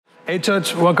Hey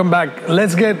church, welcome back.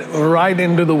 Let's get right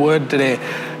into the word today.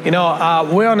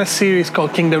 We're on a series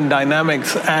called Kingdom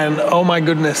Dynamics, and oh my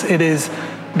goodness, it has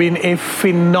been a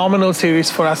phenomenal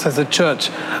series for us as a church.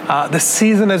 The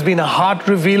season has been a heart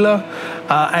revealer,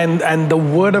 and the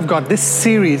Word of God. This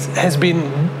series has been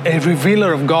a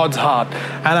revealer of God's heart,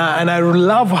 and I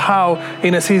love how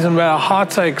in a season where our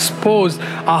hearts are exposed,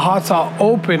 our hearts are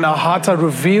open, our hearts are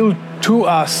revealed to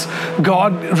us,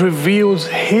 God reveals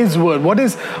His word. What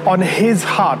is on His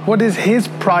heart? What is His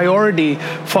priority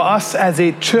for us as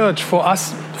a church, for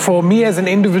us, for me as an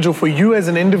individual, for you as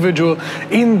an individual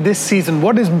in this season?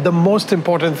 What is the most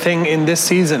important thing in this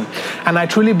season? And I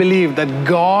truly believe that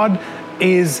God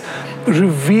is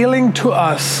revealing to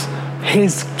us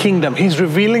His kingdom. He's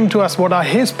revealing to us what are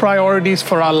His priorities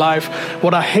for our life,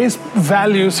 what are His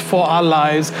values for our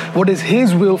lives, what is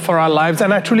His will for our lives.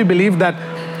 And I truly believe that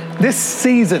this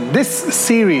season, this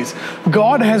series,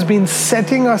 God has been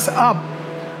setting us up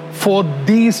for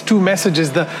these two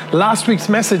messages, the last week's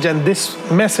message and this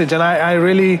message. And I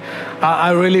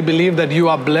really believe that you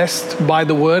are blessed by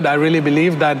the word. I really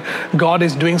believe that God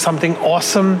is doing something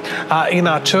awesome in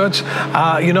our church.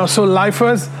 So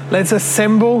lifers, let's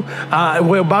assemble.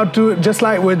 We're about to, just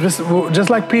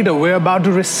like Peter, we're about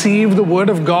to receive the word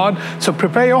of God. So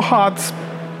prepare your hearts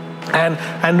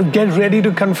and get ready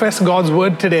to confess God's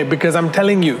word today, because I'm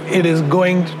telling you, it is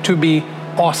going to be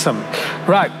awesome.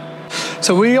 Right.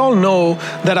 So we all know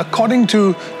that according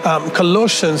to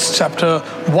Colossians chapter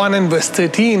 1 and verse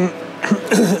 13,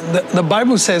 the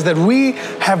Bible says that we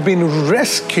have been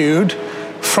rescued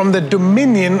from the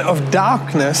dominion of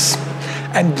darkness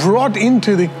and brought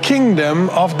into the kingdom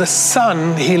of the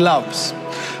Son He loves.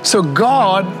 So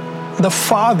God, the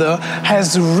Father,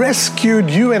 has rescued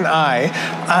you and I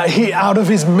out of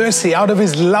His mercy, out of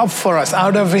His love for us,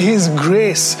 out of His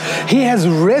grace. He has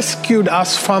rescued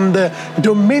us from the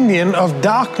dominion of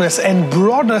darkness and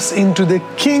brought us into the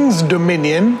King's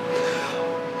dominion,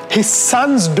 His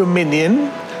Son's dominion,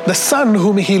 the Son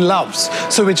whom He loves.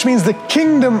 So which means the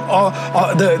kingdom of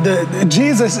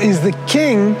Jesus is the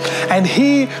King, and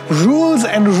He rules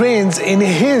and reigns in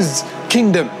His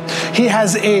kingdom. He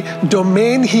has a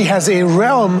domain, He has a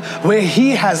realm where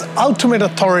He has ultimate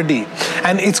authority,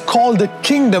 and it's called the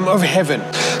kingdom of heaven.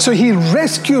 So He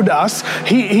rescued us,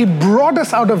 He brought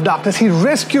us out of darkness, He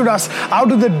rescued us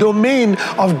out of the domain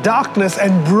of darkness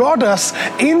and brought us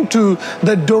into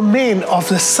the domain of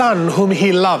the Son whom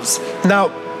He loves. Now,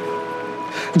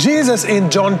 Jesus in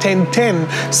John 10:10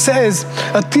 says,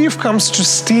 "A thief comes to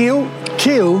steal,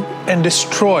 kill, and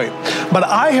destroy. But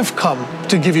I have come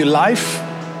to give you life,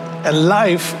 and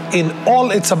life in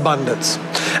all its abundance."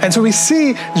 And so we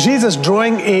see Jesus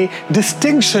drawing a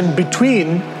distinction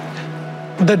between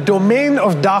the domain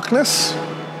of darkness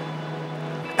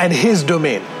and His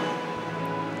domain.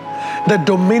 The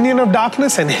dominion of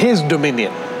darkness and His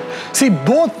dominion. See,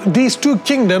 both these two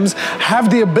kingdoms have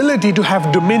the ability to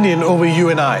have dominion over you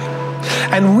and I.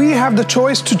 And we have the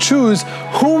choice to choose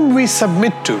whom we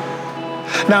submit to.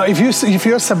 Now, if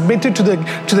you're submitted to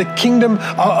the kingdom,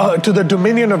 to the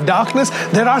dominion of darkness,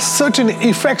 there are certain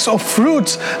effects or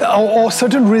fruits or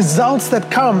certain results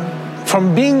that come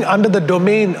from being under the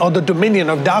domain or the dominion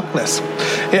of darkness.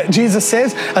 Jesus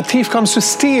says, a thief comes to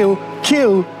steal,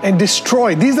 kill, and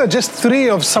destroy. These are just three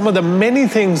of some of the many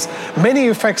things, many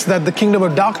effects that the kingdom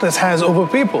of darkness has over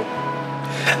people.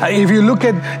 If you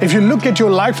look at your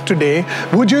life today,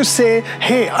 would you say,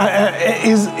 hey,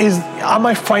 are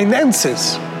my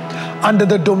finances under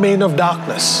the domain of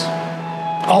darkness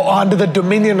or under the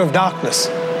dominion of darkness?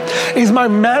 Is my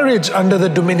marriage under the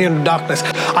dominion of darkness?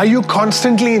 Are you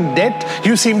constantly in debt?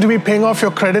 You seem to be paying off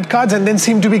your credit cards and then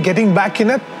seem to be getting back in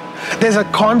it. There's a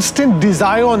constant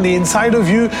desire on the inside of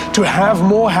you to have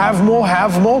more, have more,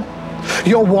 have more.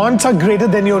 Your wants are greater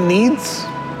than your needs.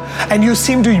 And you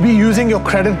seem to be using your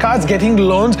credit cards, getting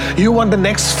loans. You want the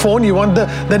next phone. You want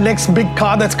the next big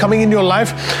car that's coming in your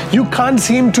life. You can't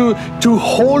seem to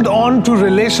hold on to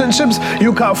relationships.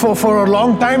 You can't, for a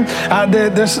long time.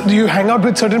 You hang out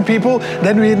with certain people.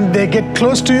 Then when they get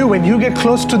close to you, when you get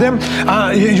close to them,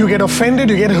 you get offended,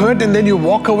 you get hurt, and then you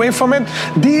walk away from it.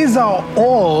 These are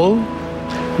all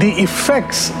the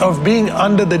effects of being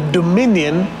under the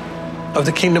dominion of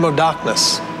the kingdom of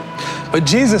darkness. But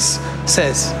Jesus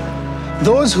says,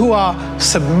 those who are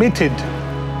submitted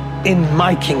in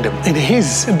my kingdom, in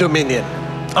His dominion,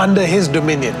 under His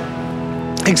dominion,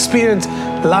 experience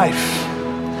life,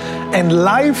 and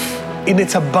life in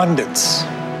its abundance.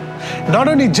 Not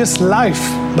only just life,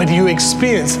 but you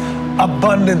experience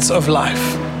abundance of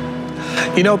life.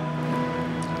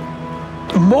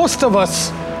 Most of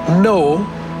us know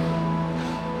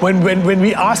when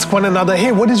we ask one another,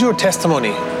 hey, what is your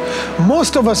testimony?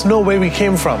 Most of us know where we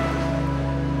came from.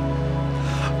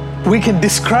 We can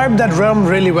describe that realm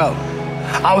really well.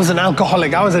 I was an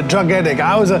alcoholic, I was a drug addict,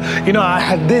 I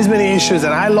had this many issues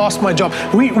and I lost my job.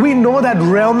 We know that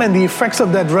realm and the effects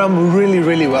of that realm really,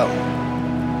 really well.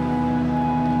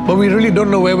 But we really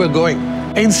don't know where we're going.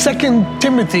 In 2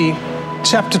 Timothy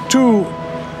chapter 2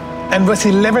 and verse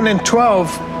 11 and 12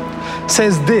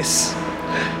 says this.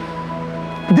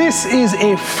 This is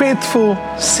a faithful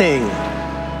saying.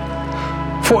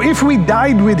 For if we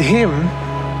died with him,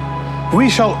 we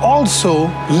shall also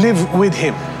live with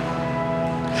him.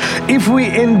 If we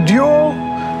endure,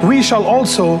 we shall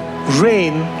also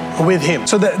reign with him.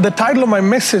 So the title of my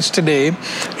message today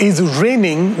is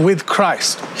Reigning with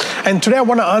Christ. And today I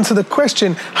want to answer the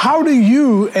question, how do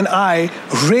you and I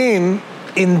reign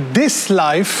in this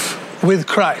life with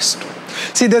Christ?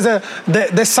 See,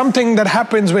 there's something that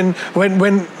happens when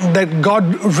that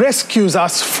God rescues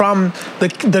us from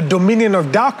the dominion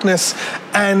of darkness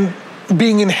and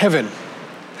being in heaven.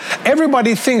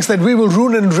 Everybody thinks that we will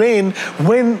rule and reign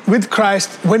with Christ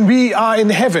when we are in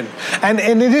heaven. And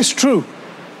it is true.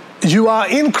 You are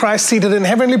in Christ, seated in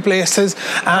heavenly places,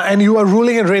 and you are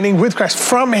ruling and reigning with Christ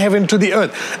from heaven to the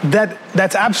earth.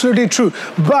 That's absolutely true.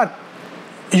 But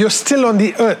you're still on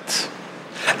the earth.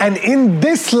 And in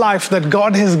this life that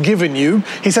God has given you,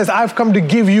 he says, I've come to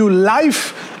give you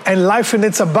life and life in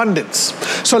its abundance.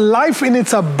 So life in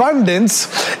its abundance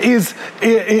is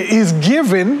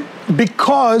given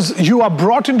because you are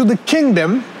brought into the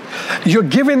kingdom. You're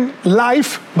given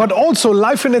life, but also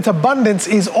life in its abundance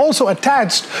is also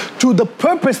attached to the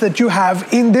purpose that you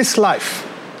have in this life.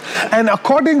 And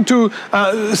according to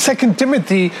 2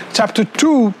 Timothy chapter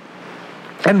 2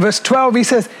 and verse 12, he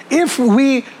says, if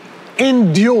we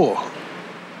endure.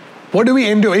 What do we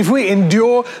endure? If we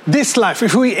endure this life,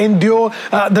 if we endure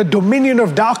the dominion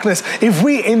of darkness, if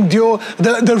we endure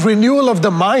the renewal of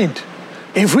the mind,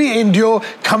 if we endure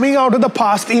coming out of the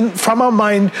past from our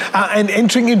mind and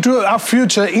entering into our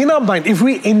future in our mind, if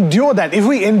we endure that, if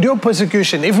we endure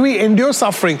persecution, if we endure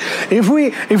suffering, if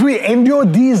we endure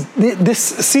this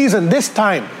season, this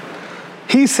time,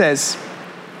 he says,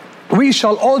 we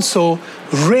shall also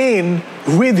reign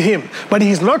with him. But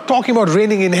he's not talking about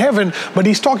reigning in heaven, but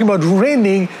he's talking about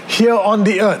reigning here on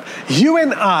the earth. You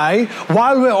and I,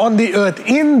 while we're on the earth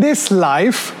in this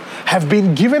life, have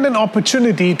been given an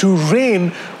opportunity to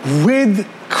reign with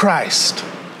Christ.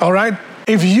 All right?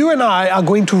 If you and I are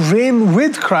going to reign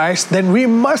with Christ, then we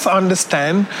must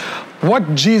understand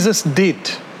what Jesus did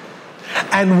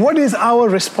and what is our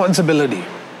responsibility.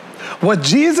 What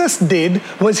Jesus did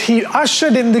was he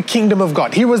ushered in the kingdom of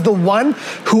God. He was the one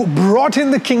who brought in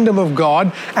the kingdom of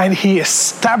God and he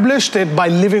established it by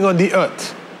living on the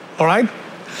earth. All right?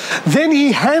 Then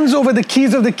he hands over the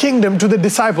keys of the kingdom to the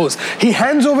disciples. He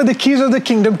hands over the keys of the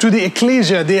kingdom to the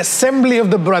ecclesia, the assembly of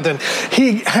the brethren.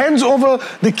 He hands over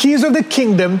the keys of the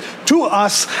kingdom to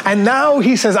us. And now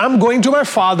he says, I'm going to my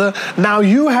Father. Now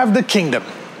you have the kingdom.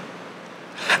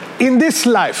 In this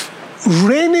life,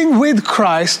 reigning with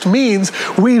Christ means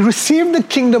we receive the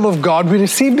kingdom of God, we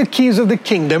receive the keys of the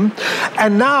kingdom,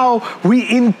 and now we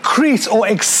increase or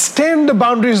extend the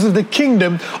boundaries of the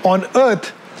kingdom on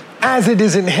earth as it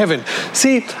is in heaven.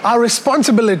 See, our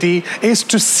responsibility is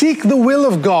to seek the will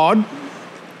of God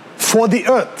for the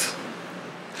earth.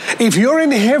 If you're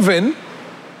in heaven,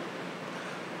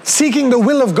 seeking the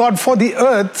will of God for the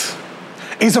earth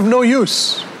is of no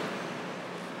use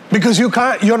because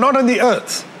you're not on the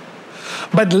earth.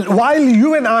 But while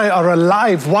you and I are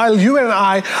alive, while you and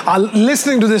I are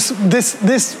listening to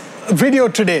this video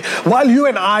today, while you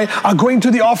and I are going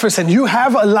to the office and you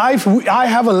have a life, I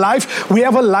have a life, we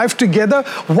have a life together,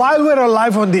 while we're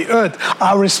alive on the earth,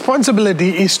 our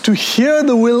responsibility is to hear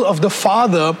the will of the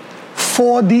Father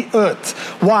for the earth.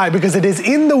 Why? Because it is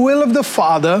in the will of the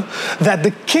Father that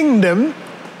the kingdom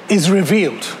is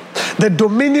revealed. The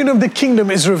dominion of the kingdom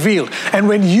is revealed. And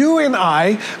when you and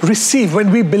I receive,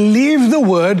 when we believe the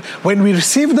word, when we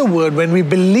receive the word, when we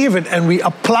believe it and we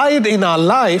apply it in our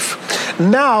life,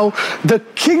 now the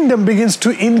kingdom begins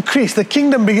to increase. The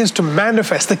kingdom begins to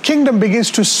manifest. The kingdom begins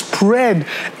to spread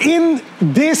in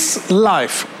this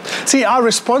life. See, our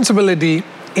responsibility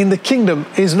in the kingdom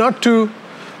is not to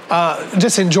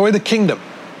just enjoy the kingdom,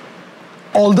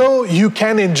 although you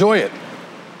can enjoy it.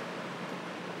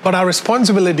 But our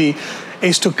responsibility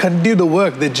is to continue the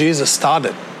work that Jesus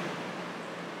started.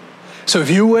 So if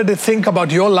you were to think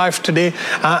about your life today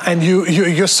and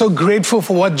you're so grateful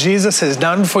for what Jesus has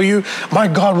done for you, my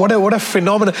God, what a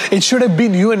phenomenon. It should have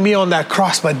been you and me on that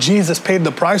cross, but Jesus paid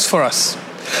the price for us.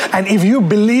 And if you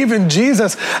believe in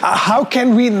Jesus, how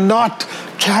can we not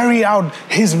carry out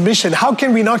his mission? How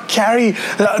can we not carry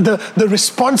the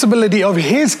responsibility of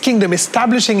his kingdom,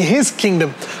 establishing his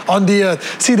kingdom on the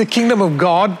earth? See, the kingdom of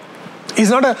God is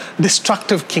not a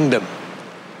destructive kingdom.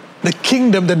 The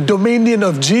kingdom, the dominion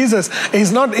of Jesus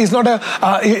is not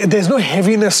there's no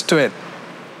heaviness to it.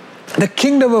 The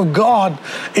kingdom of God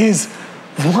is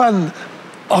one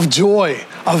of joy,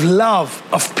 of love,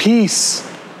 of peace.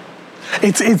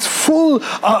 It's full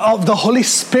of the Holy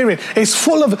Spirit. It's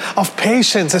full of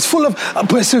patience. It's full of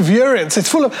perseverance. It's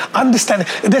full of understanding.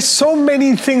 There's so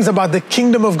many things about the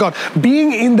kingdom of God.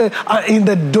 Being in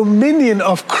the dominion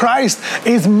of Christ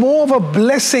is more of a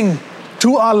blessing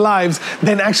to our lives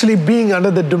than actually being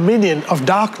under the dominion of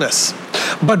darkness.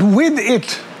 But with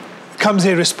it comes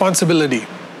a responsibility.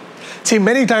 See,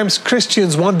 many times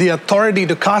Christians want the authority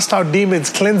to cast out demons,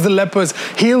 cleanse the lepers,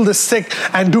 heal the sick,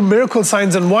 and do miracle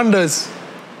signs and wonders.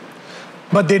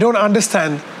 But they don't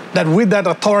understand that with that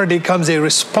authority comes a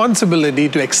responsibility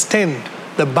to extend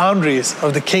the boundaries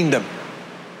of the kingdom.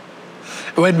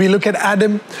 When we look at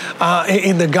Adam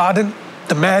in the garden,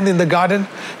 the man in the garden,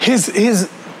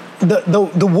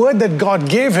 the word that God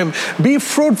gave him, be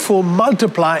fruitful,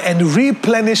 multiply, and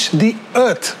replenish the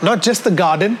earth. Not just the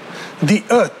garden, the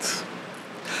earth.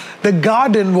 The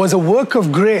garden was a work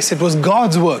of grace. It was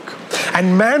God's work.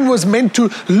 And man was meant to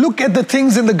look at the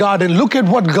things in the garden, look at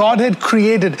what God had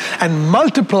created and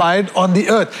multiply it on the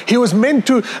earth. He was meant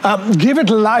to give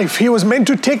it life. He was meant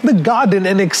to take the garden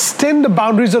and extend the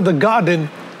boundaries of the garden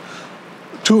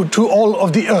to all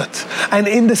of the earth. And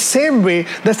in the same way,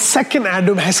 the second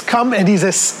Adam has come and he's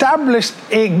established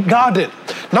a garden.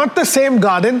 Not the same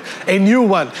garden, a new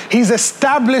one. He's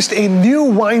established a new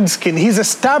wineskin. He's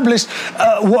established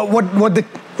what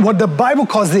the Bible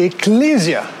calls the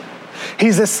ecclesia.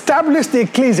 He's established the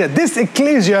ecclesia. This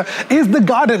ecclesia is the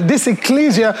garden. This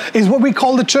ecclesia is what we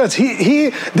call the church.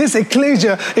 This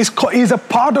ecclesia is a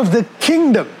part of the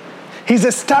kingdom. He's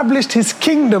established his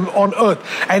kingdom on earth.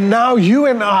 And now you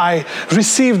and I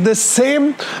receive the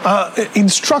same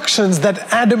instructions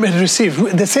that Adam had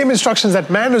received, the same instructions that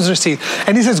man has received.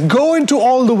 And he says, go into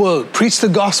all the world, preach the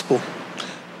gospel.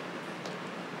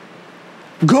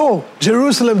 Go,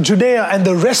 Jerusalem, Judea, and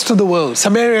the rest of the world,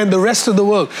 Samaria and the rest of the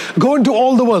world. Go into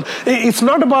all the world. It's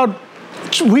not about,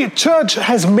 church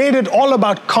has made it all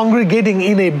about congregating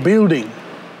in a building.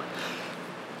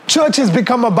 Church has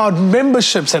become about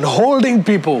memberships and holding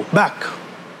people back.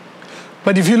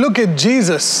 But if you look at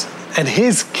Jesus and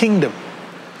his kingdom,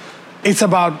 it's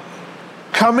about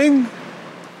coming,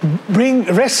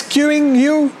 rescuing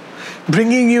you,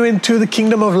 bringing you into the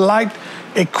kingdom of light,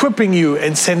 equipping you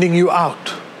and sending you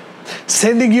out,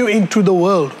 sending you into the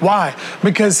world. Why?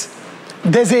 Because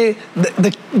the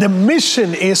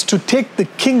mission is to take the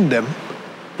kingdom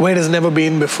where it has never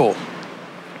been before.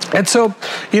 And so,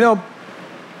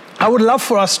 I would love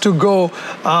for us to go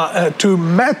to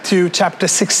Matthew chapter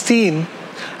 16,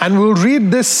 and we'll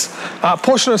read this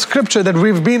portion of scripture that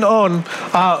we've been on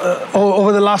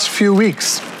over the last few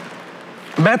weeks.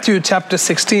 Matthew chapter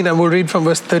 16, and we'll read from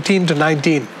verse 13 to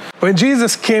 19. When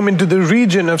Jesus came into the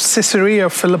region of Caesarea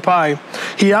Philippi,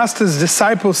 he asked his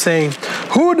disciples, saying,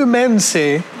 "Who do men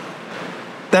say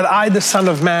that I, the Son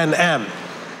of Man, am?"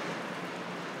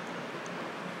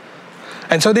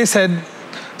 And so they said,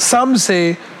 some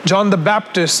say John the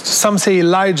Baptist, some say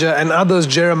Elijah, and others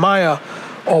Jeremiah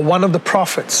or one of the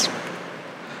prophets.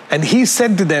 And he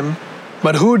said to them,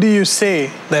 "But who do you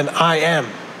say that I am?"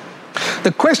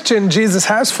 The question Jesus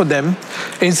has for them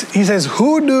is, he says,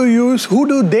 who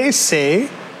do they say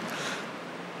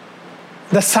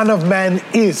the Son of Man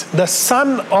is? The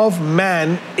Son of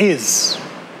Man is.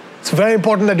 It's very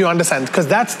important that you understand, because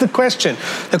that's the question.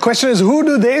 The question is, who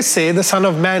do they say the Son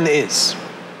of Man is?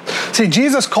 See,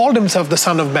 Jesus called himself the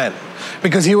Son of Man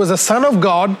because he was the Son of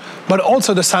God, but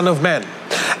also the Son of Man.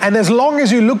 And as long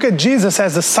as you look at Jesus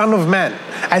as the Son of Man,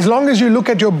 as long as you look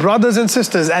at your brothers and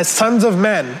sisters as sons of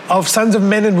men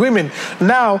and women,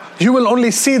 now you will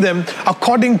only see them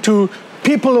according to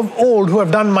people of old who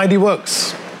have done mighty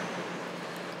works.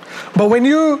 But when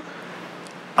you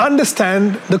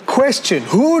understand the question,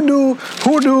 who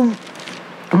do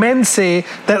men say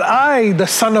that I, the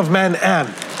Son of Man,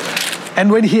 am? And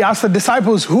when he asked the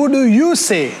disciples, who do you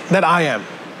say that I am?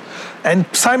 And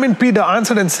Simon Peter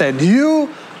answered and said, you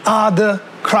are the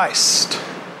Christ,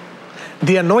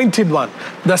 the anointed one,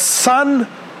 the Son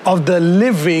of the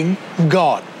living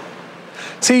God.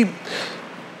 See,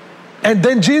 And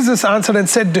then Jesus answered and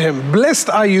said to him, "Blessed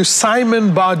are you,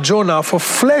 Simon Bar-Jonah, for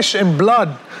flesh and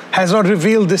blood has not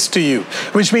revealed this to you."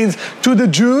 Which means to the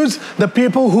Jews, the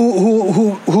people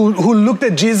who looked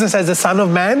at Jesus as the Son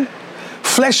of Man,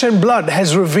 flesh and blood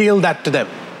has revealed that to them.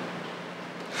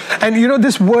 And you know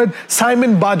this word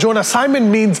Simon Bar-Jonah, Simon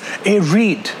means a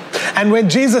reed. And when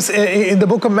Jesus, in the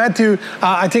book of Matthew,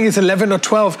 I think it's 11 or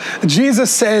 12,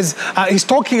 Jesus says, he's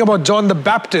talking about John the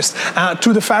Baptist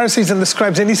to the Pharisees and the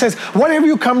scribes. And he says, "What have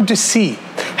you come to see?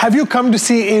 Have you come to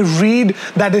see a reed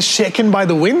that is shaken by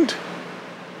the wind?"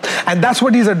 And that's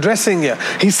what he's addressing here.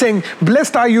 He's saying,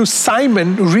 "Blessed are you,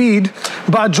 Simon, reed,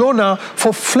 Bar-Jonah,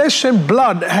 for flesh and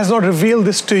blood has not revealed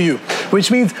this to you."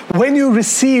 Which means when you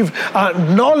receive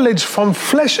knowledge from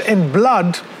flesh and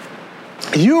blood,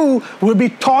 you will be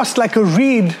tossed like a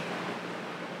reed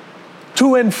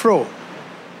to and fro.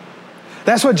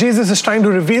 That's what Jesus is trying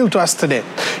to reveal to us today.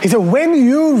 He said, when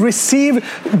you receive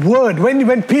word, when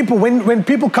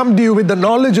people come to you with the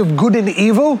knowledge of good and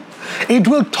evil, it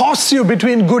will toss you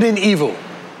between good and evil.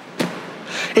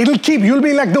 You'll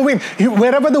be like the wind.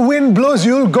 Wherever the wind blows,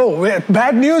 you'll go.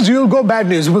 Bad news, you'll go bad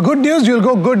news. Good news, you'll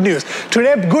go good news.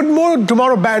 Today, good mood,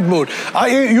 tomorrow, bad mood.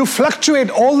 You fluctuate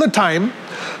all the time.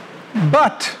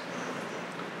 But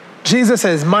Jesus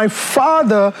says, "My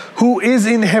Father who is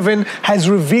in heaven has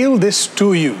revealed this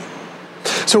to you."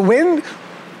 So when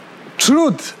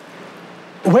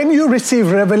you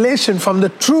receive revelation from the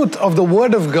truth of the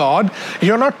Word of God,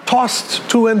 you're not tossed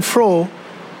to and fro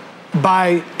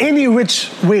by any which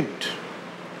wind.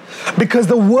 Because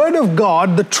the Word of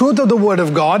God, the truth of the Word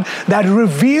of God that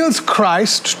reveals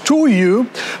Christ to you,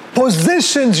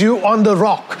 positions you on the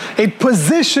rock. It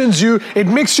positions you, it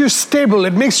makes you stable,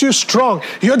 it makes you strong.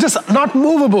 You're just not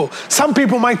movable. Some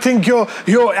people might think you're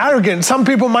arrogant. Some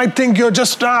people might think you're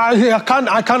just, I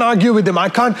can't argue with him. I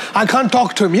can't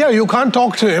talk to him. Yeah, you can't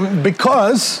talk to him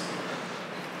because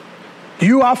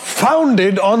you are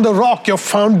founded on the rock. Your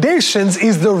foundations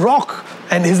is the rock,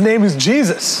 and his name is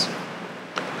Jesus.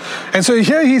 And so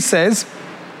here he says,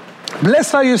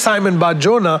 "Blessed are you, Simon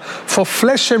Bar-Jonah, for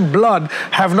flesh and blood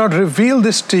have not revealed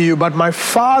this to you, but my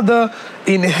Father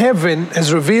in heaven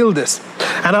has revealed this.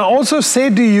 And I also say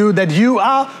to you that you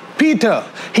are Peter."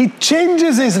 He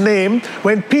changes his name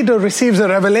when Peter receives a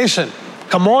revelation.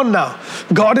 Come on now.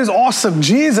 God is awesome.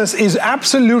 Jesus is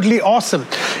absolutely awesome.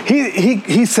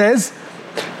 He says,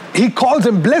 he calls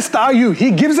him, "Blessed are you."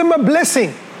 He gives him a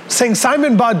blessing, saying,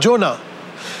 "Simon Bar-Jonah."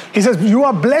 He says, "You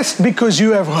are blessed because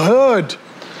you have heard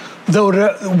the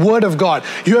word of God.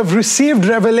 You have received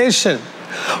revelation.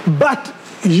 But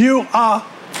you are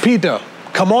Peter."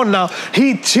 Come on now.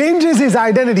 He changes his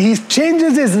identity. He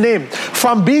changes his name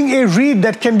from being a reed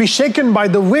that can be shaken by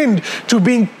the wind to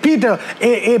being Peter,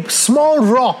 a small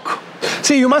rock.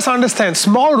 See, you must understand,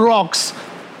 small rocks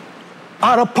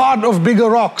are a part of bigger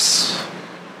rocks.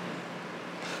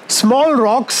 Small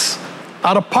rocks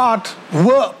are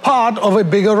were part of a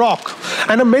bigger rock.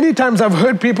 And many times I've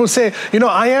heard people say,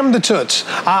 "I am the church.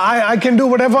 I can do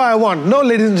whatever I want." No,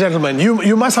 ladies and gentlemen,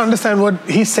 you must understand what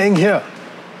he's saying here.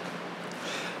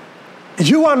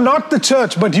 You are not the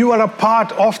church, but you are a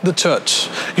part of the church.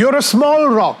 You're a small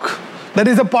rock that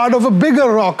is a part of a bigger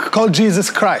rock called Jesus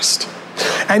Christ.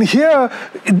 And here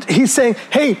he's saying,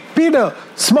 "Hey, Peter,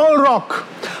 small rock,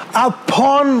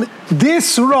 upon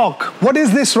this rock." What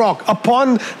is this rock?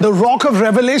 Upon the rock of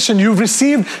revelation. You've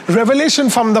received revelation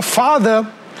from the Father,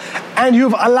 and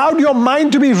you've allowed your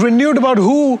mind to be renewed about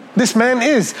who this man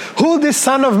is, who this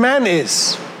Son of Man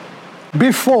is.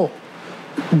 Before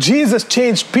Jesus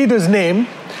changed Peter's name,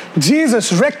 Peter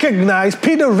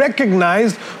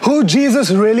recognized who Jesus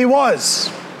really was.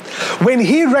 When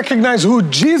he recognized who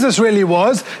Jesus really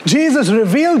was, Jesus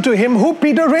revealed to him who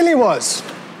Peter really was.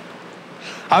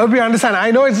 I hope you understand.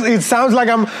 I know it sounds like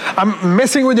I'm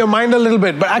messing with your mind a little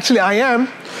bit, but actually I am.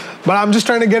 But I'm just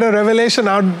trying to get a revelation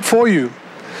out for you.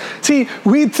 See,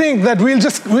 we think that we'll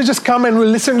just come and we'll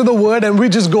listen to the word and we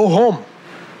just go home.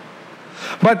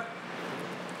 But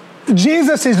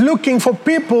Jesus is looking for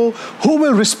people who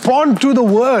will respond to the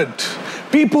word.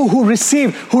 People who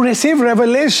receive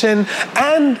revelation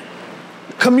and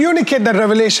communicate that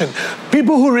revelation.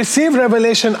 People who receive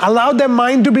revelation, allow their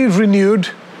mind to be renewed,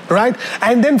 right?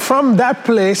 And then from that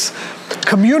place,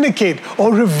 communicate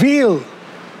or reveal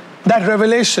that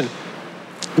revelation.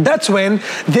 That's when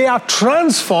they are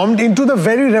transformed into the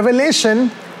very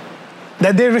revelation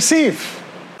that they receive.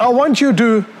 I want you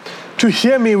to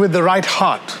hear me with the right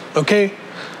heart, okay?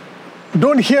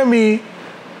 Don't hear me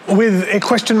with a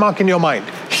question mark in your mind.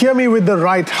 Hear me with the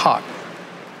right heart.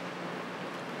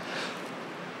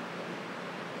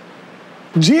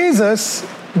 Jesus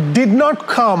did not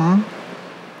come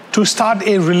to start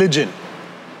a religion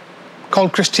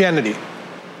called Christianity.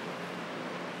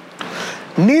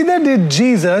 Neither did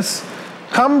Jesus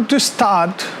come to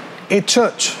start a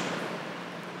church.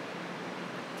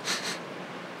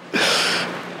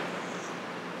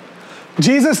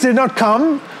 Jesus did not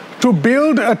come to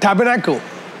build a tabernacle.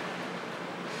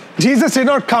 Jesus did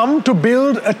not come to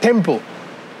build a temple.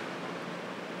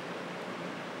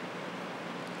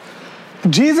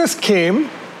 Jesus came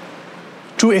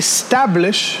to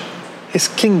establish his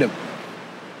kingdom.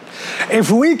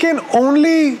 If we can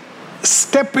only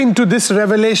step into this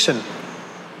revelation,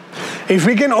 if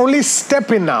we can only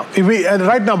step in now,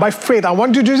 right now by faith, I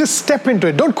want you to just step into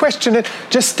it. Don't question it,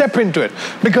 just step into it.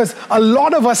 Because a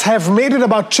lot of us have made it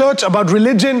about church, about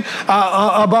religion,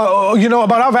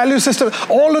 about our value system.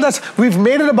 All of us, we've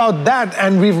made it about that,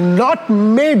 and we've not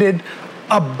made it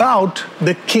about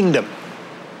the kingdom.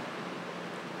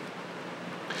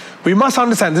 We must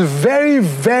understand this very,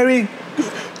 very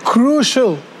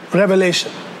crucial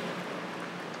revelation.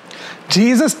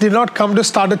 Jesus did not come to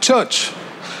start a church.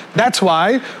 That's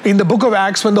why in the book of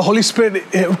Acts, when the Holy Spirit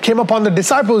came upon the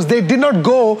disciples, they did not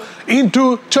go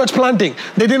into church planting.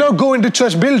 They did not go into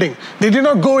church building. They did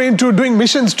not go into doing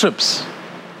missions trips.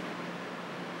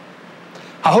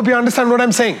 I hope you understand what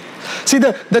I'm saying. See,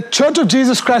 the Church of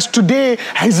Jesus Christ today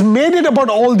has made it about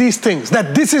all these things,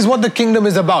 that this is what the kingdom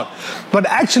is about. But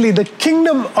actually, the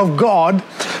kingdom of God,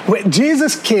 where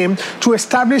Jesus came to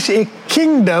establish a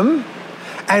kingdom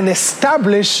and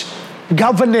establish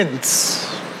governance.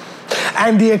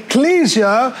 And the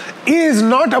ecclesia is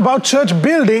not about church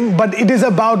building, but it is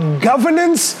about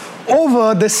governance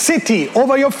over the city,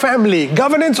 over your family,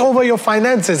 governance over your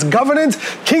finances, governance,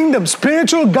 kingdom,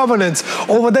 spiritual governance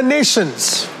over the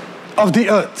nations of the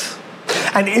earth.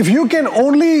 And if you can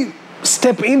only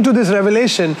step into this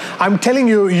revelation, I'm telling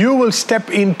you, you will step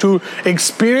into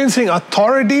experiencing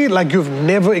authority like you've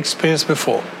never experienced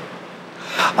before.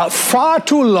 Far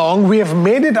too long we have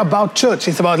made it about church.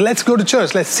 It's about let's go to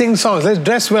church, let's sing songs, let's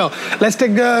dress well, let's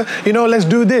take let's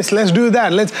do this, let's do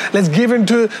that, let's give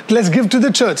to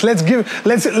the church,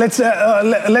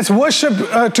 let's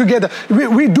worship together.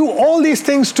 We do all these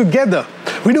things together.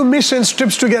 We do mission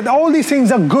trips together. All these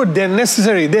things are good, they're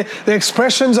necessary, they're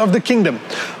expressions of the kingdom.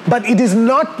 But it is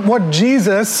not what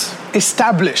Jesus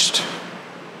established.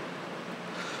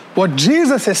 What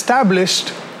Jesus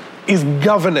established is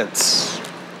governance.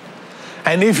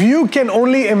 And if you can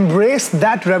only embrace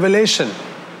that revelation,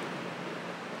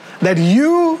 that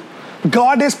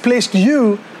God has placed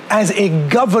you as a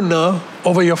governor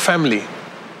over your family.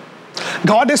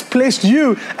 God has placed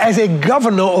you as a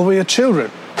governor over your children.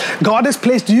 God has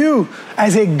placed you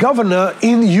as a governor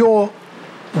in your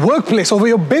workplace, over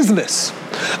your business.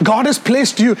 God has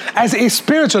placed you as a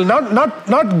spiritual,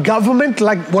 not government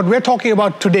like what we're talking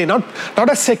about today, not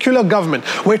a secular government.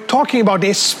 We're talking about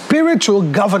a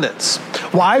spiritual governance.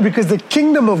 Why? Because the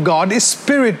kingdom of God is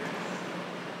spirit.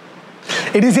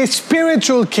 It is a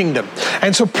spiritual kingdom.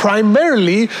 And so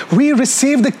primarily, we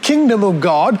receive the kingdom of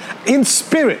God in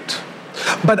spirit.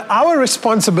 But our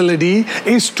responsibility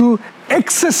is to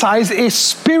exercise a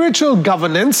spiritual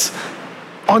governance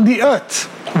on the earth.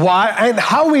 Why? And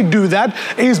how we do that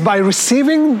is by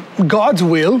receiving God's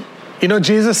will.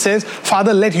 Jesus says,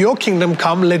 Father, let your kingdom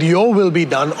come, let your will be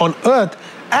done on earth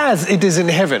as it is in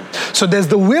heaven. So there's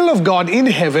the will of God in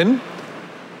heaven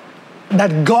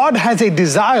that God has a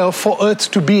desire for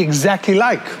earth to be exactly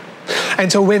like.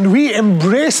 And so when we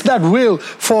embrace that will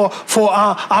for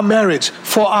our marriage,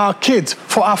 for our kids,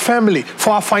 for our family,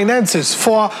 for our finances,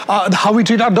 for how we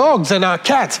treat our dogs and our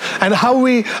cats, and how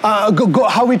we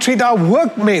treat our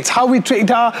workmates, how we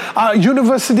treat our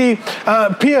university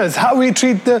peers, how we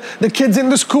treat the kids in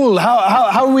the school,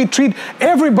 how we treat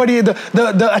everybody,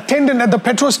 the attendant at the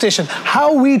petrol station,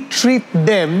 how we treat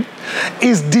them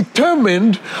is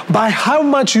determined by how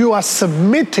much you are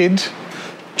submitted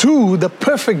to the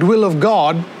perfect will of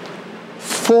God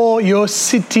for your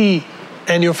city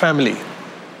and your family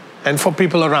and for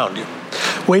people around you.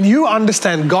 When you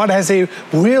understand God has a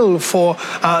will for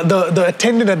the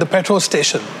attendant at the petrol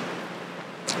station,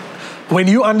 when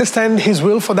you understand his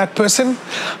will for that person,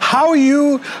 how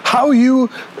you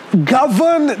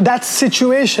govern that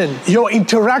situation, your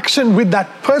interaction with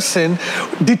that person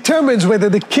determines whether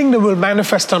the kingdom will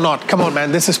manifest or not. Come on,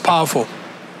 man, this is powerful.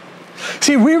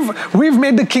 See, we've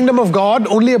made the kingdom of God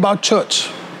only about church.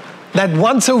 That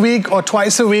once a week or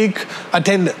twice a week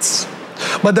attendance.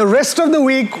 But the rest of the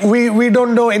week, we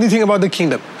don't know anything about the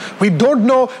kingdom. We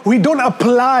don't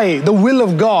apply the will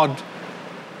of God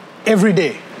every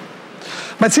day.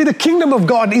 But see, the kingdom of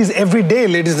God is every day,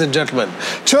 ladies and gentlemen.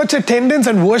 Church attendance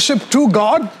and worship to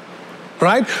God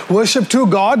right? Worship to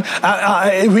God.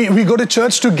 We go to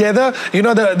church together,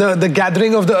 the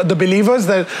gathering of the believers,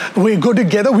 that we go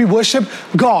together, we worship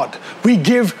God. We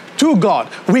give to God.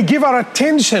 We give our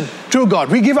attention to God.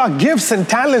 We give our gifts and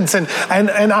talents and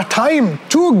our time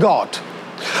to God.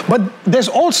 But there's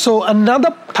also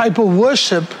another type of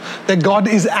worship that God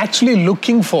is actually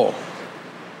looking for.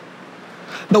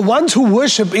 The ones who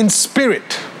worship in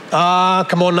spirit.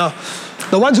 Come on now.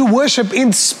 The ones who worship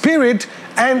in spirit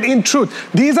and in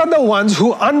truth. These are the ones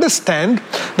who understand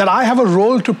that I have a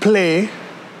role to play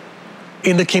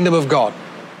in the kingdom of God.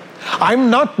 I'm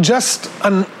not just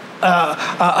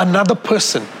another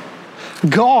person.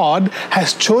 God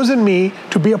has chosen me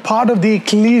to be a part of the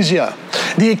ecclesia.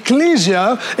 The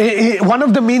ecclesia, one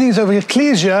of the meanings of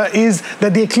ecclesia is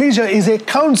that the ecclesia is a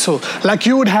council, like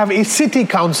you would have a city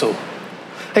council.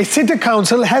 A city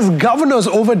council has governors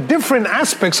over different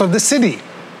aspects of the city.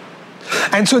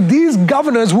 And so these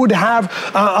governors would have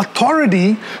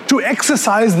authority to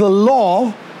exercise the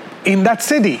law in that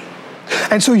city.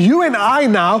 And so you and I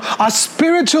now are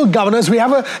spiritual governors. We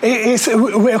are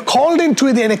called into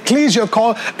an ecclesia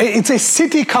it's a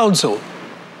city council.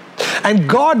 And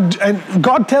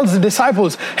God tells the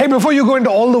disciples, hey, before you go into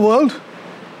all the world,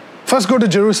 first go to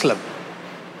Jerusalem.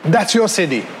 That's your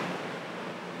city.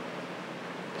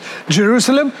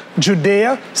 Jerusalem,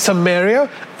 Judea, Samaria,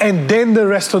 and then the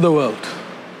rest of the world.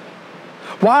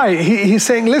 Why? He's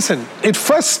saying, listen,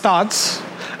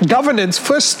 governance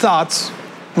first starts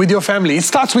with your family. It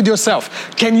starts with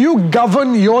yourself. Can you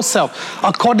govern yourself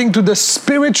according to the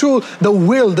spiritual, the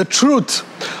will, the truth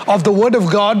of the Word of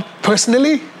God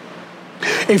personally?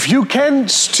 If you can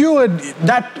steward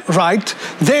that right,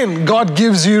 then God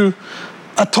gives you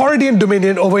authority and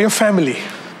dominion over your family.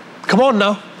 Come on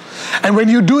now. And when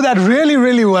you do that really,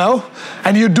 really well,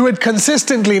 and you do it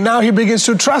consistently, now He begins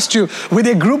to trust you with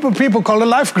a group of people called a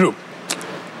life group.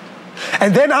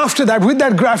 And then after that, with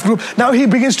that life group, now He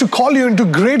begins to call you into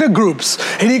greater groups.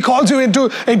 And He calls you into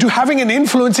having an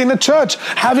influence in a church,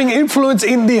 having influence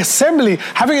in the assembly,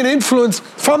 having an influence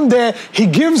from there. He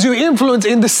gives you influence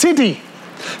in the city.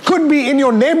 Could be in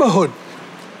your neighborhood.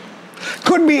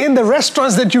 Could be in the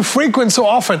restaurants that you frequent so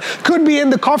often. Could be in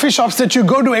the coffee shops that you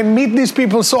go to and meet these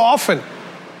people so often.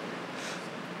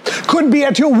 Could be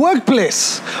at your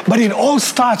workplace. But it all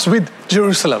starts with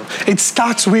Jerusalem. It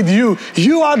starts with you.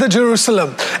 You are the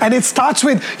Jerusalem. And it starts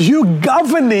with you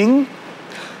governing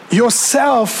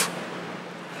yourself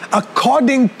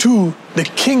according to the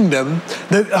kingdom,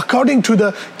 according to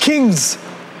the king's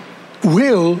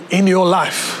will in your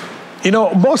life.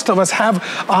 Most of us have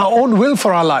our own will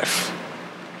for our life.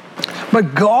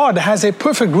 But God has a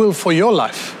perfect will for your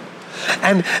life.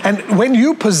 And when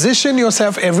you position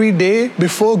yourself every day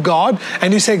before God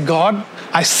and you say, God,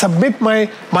 I submit my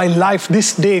life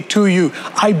this day to you.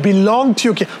 I belong to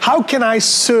you. How can I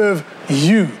serve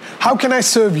you? How can I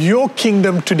serve your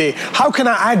kingdom today? How can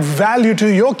I add value to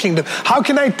your kingdom? How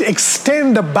can I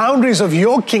extend the boundaries of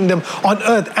your kingdom on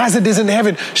earth as it is in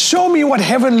heaven? Show me what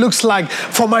heaven looks like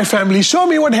for my family. Show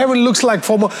me what heaven looks like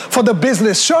for the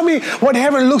business. Show me what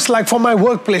heaven looks like for my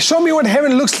workplace. Show me what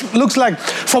heaven looks like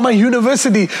for my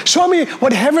university. Show me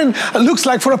what heaven looks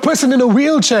like for a person in a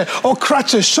wheelchair or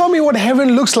crutches. Show me what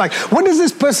heaven looks like. What does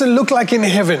this person look like in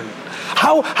heaven?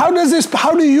 How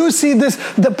do you see this,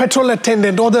 the petrol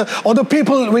attendant or the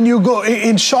people when you go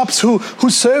in shops who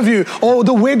serve you, or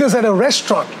the waiters at a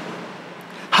restaurant?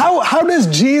 How does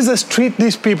Jesus treat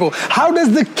these people? How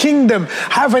does the kingdom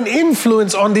have an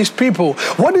influence on these people?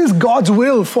 What is God's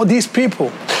will for these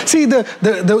people? See,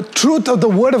 the truth of the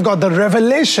Word of God, the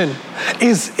revelation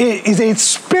is a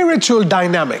spiritual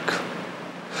dynamic.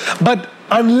 But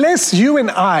unless you and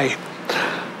I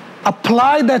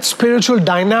apply that spiritual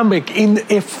dynamic in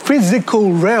a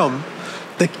physical realm,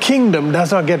 the kingdom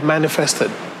does not get manifested.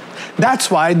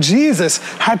 That's why Jesus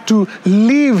had to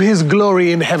leave His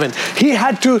glory in heaven. He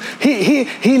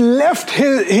left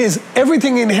his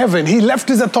everything in heaven. He left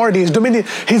His authority, His dominion,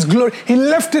 His glory. He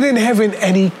left it in heaven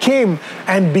and He came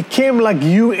and became like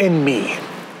you and me.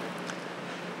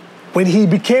 When He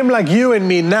became like you and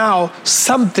me, now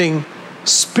something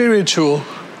spiritual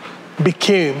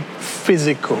became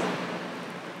physical.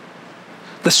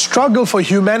 The struggle for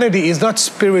humanity is not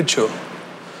spiritual.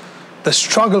 The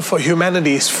struggle for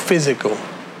humanity is physical.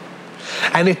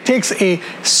 And it takes a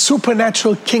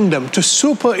supernatural kingdom to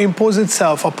superimpose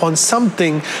itself upon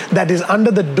something that is under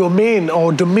the domain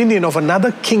or dominion of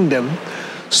another kingdom,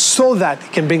 so that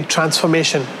it can bring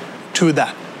transformation to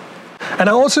that. And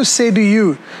I also say to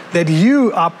you that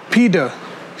you are Peter,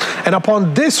 and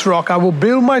upon this rock I will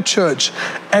build my church,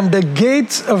 and the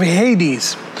gates of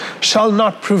Hades shall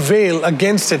not prevail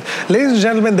against it. Ladies and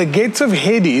gentlemen, the gates of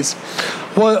Hades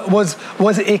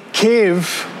was a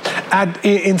cave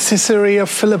in Caesarea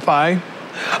Philippi,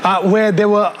 where there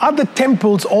were other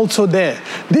temples also there.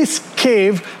 This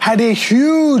cave had a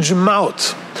huge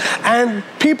mouth, and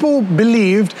people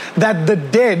believed that the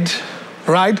dead,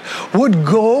 right, would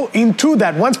go into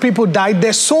that. Once people died,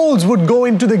 their souls would go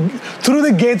through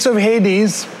the gates of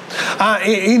Hades,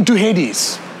 into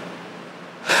Hades.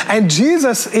 And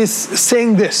Jesus is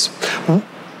saying this: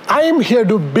 I am here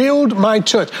to build my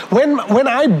church. When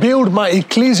I build my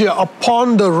ecclesia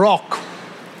upon the rock,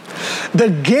 the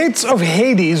gates of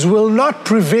Hades will not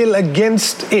prevail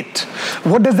against it.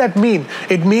 What does that mean?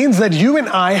 It means that you and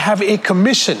I have a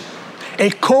commission, a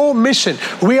co-mission.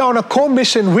 We are on a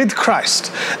co-mission with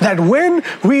Christ, that when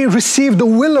we receive the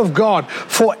will of God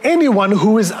for anyone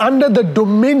who is under the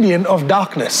dominion of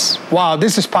darkness. Wow,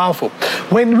 this is powerful.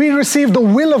 When we receive the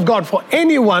will of God for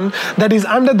anyone that is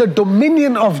under the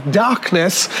dominion of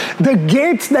darkness, the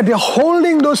gates that are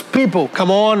holding those people,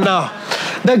 come on now,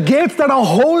 the gates that are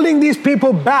holding these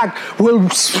people back will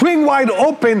swing wide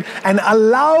open and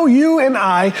allow you and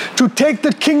I to take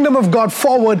the kingdom of God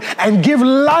forward and give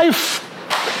life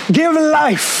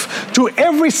to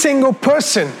every single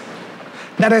person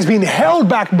that has been held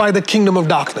back by the kingdom of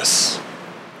darkness.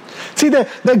 See,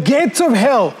 the gates of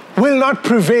hell will not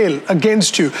prevail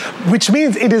against you, which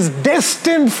means it is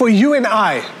destined for you and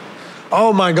I.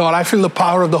 Oh my God, I feel the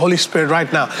power of the Holy Spirit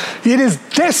right now. It is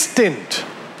destined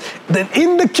that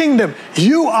in the kingdom,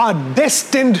 you are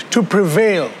destined to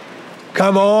prevail.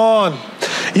 Come on.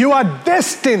 You are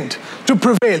destined to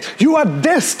prevail. You are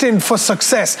destined for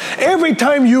success. Every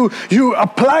time you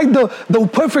apply the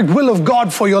perfect will of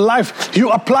God for your life, you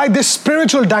apply this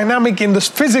spiritual dynamic in the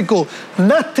physical,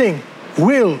 nothing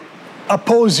will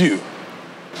oppose you.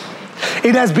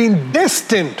 It has been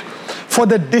destined for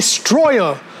the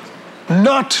destroyer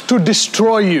not to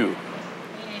destroy you.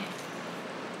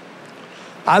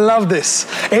 I love this.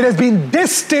 It has been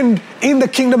destined in the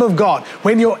kingdom of God.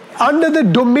 When you're under the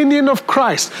dominion of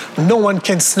Christ, no one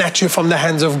can snatch you from the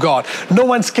hands of God. No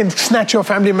one can snatch your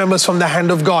family members from the hand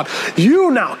of God.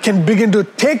 You now can begin to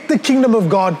take the kingdom of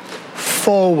God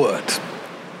forward.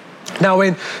 Now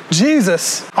when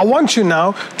Jesus, I want you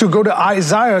now to go to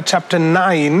Isaiah chapter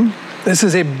 9. This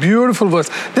is a beautiful verse.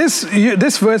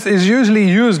 This verse is usually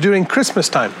used during Christmas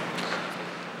time.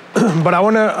 But I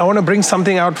want to bring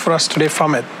something out for us today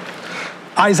from it.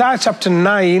 Isaiah chapter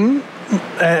 9,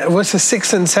 verses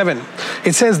 6 and 7.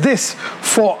 It says this: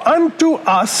 For unto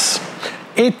us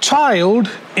a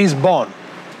child is born,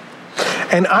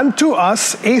 and unto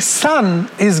us a son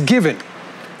is given.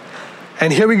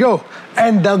 And here we go.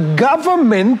 And the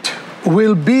government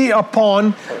will be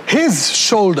upon his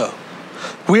shoulder.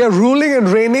 We are ruling and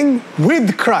reigning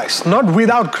with Christ, not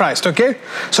without Christ, okay?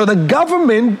 So the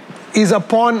government is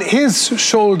upon his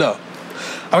shoulder.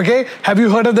 Okay, have you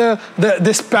heard of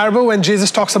this parable when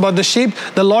Jesus talks about the sheep,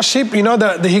 the lost sheep? You know,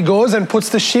 he goes and puts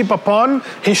the sheep upon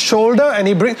his shoulder, and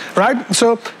he brings, right?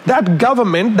 So that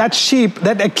government, that sheep,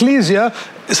 that ecclesia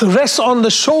rests on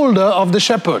the shoulder of the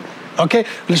shepherd. Okay,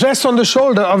 it rests on the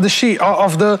shoulder of the sheep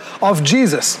of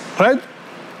Jesus, right?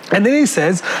 And then he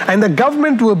says, and the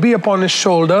government will be upon his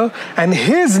shoulder, and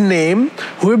his name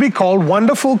will be called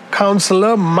Wonderful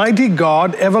Counselor, Mighty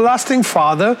God, Everlasting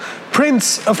Father,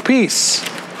 Prince of Peace.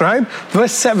 Right?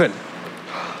 Verse 7.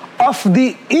 Of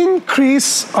the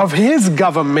increase of his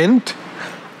government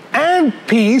and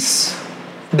peace,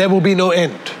 there will be no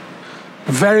end.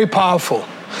 Very powerful.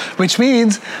 Which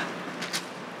means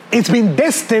it's been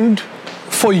destined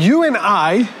for you and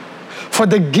I, for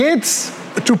the gates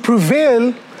to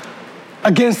prevail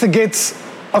against the gates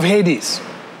of Hades.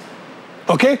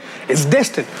 Okay? It's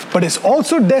destined. But it's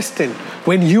also destined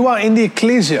when you are in the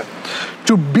ecclesia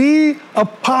to be a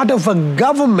part of a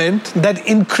government that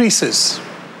increases.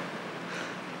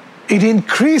 It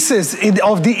increases.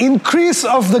 Of the increase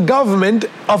of the government,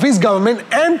 of his government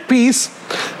and peace,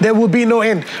 there will be no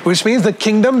end. Which means the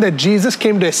kingdom that Jesus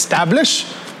came to establish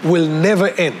will never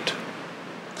end.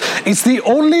 It's the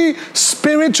only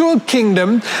spiritual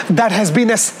kingdom that has been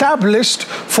established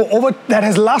that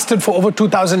has lasted for over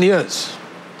 2,000 years.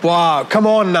 Wow, come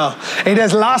on now. It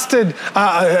has lasted,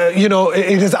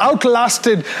 it has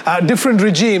outlasted different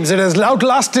regimes. It has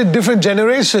outlasted different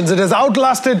generations. It has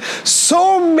outlasted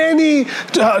so many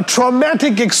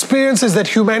traumatic experiences that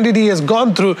humanity has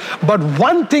gone through. But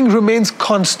one thing remains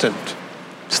constant.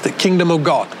 It's the kingdom of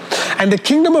God. And the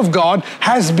kingdom of God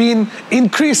has been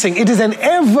increasing. It is an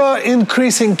ever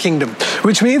increasing kingdom,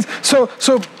 which means so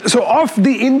of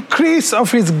the increase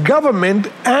of his government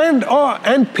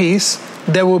and peace,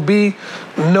 there will be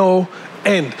no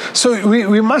end. So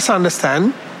we must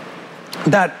understand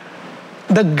that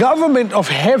the government of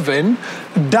heaven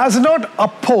does not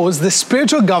oppose, the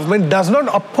spiritual government does not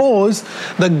oppose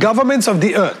the governments of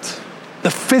the earth,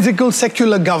 the physical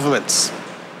secular governments,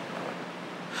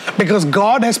 because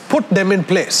God has put them in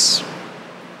place.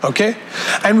 Okay?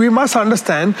 And we must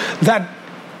understand that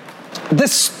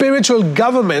this spiritual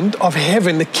government of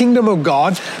heaven, the kingdom of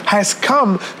God, has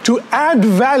come to add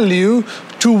value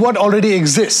to what already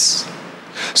exists.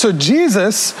 So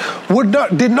Jesus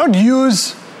did not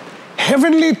use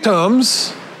heavenly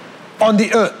terms on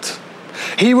the earth.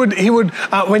 He would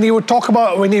when he would talk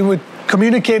about, when he would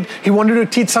communicate, he wanted to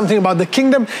teach something about the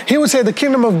kingdom, he would say the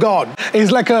kingdom of God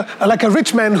is like a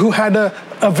rich man who had a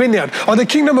vineyard, or the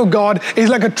kingdom of God is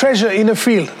like a treasure in a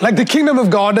field, like the kingdom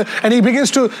of God, and he begins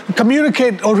to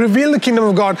communicate or reveal the kingdom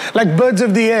of God like birds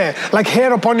of the air, like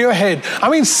hair upon your head. I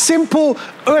mean, simple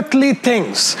earthly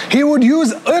things. He would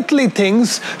use earthly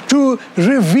things to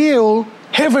reveal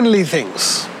heavenly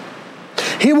things.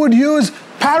 He would use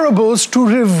parables to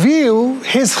reveal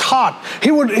his heart. He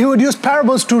would use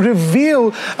parables to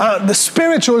reveal the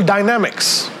spiritual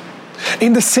dynamics.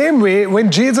 In the same way, when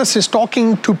Jesus is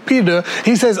talking to Peter,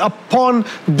 he says, upon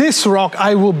this rock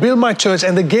I will build my church,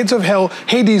 and the gates of hell,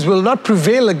 Hades, will not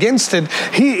prevail against it.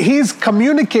 He's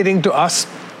communicating to us,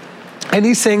 and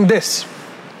he's saying this,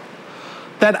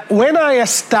 that when I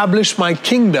establish my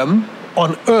kingdom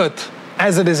on earth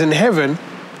as it is in heaven,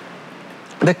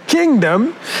 the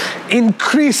kingdom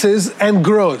increases and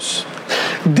grows.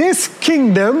 This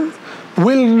kingdom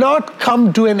will not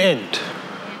come to an end.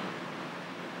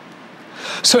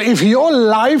 So if your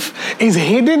life is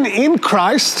hidden in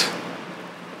Christ,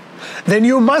 then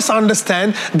you must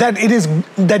understand that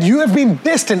that you have been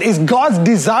destined. It's God's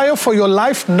desire for your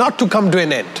life not to come to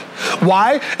an end.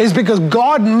 Why? It's because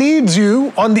God needs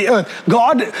you on the earth.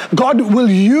 God will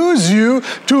use you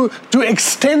to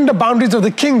extend the boundaries of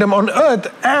the kingdom on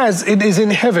earth as it is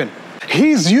in heaven.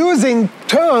 He's using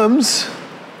terms,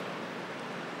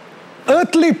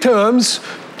 earthly terms,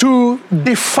 to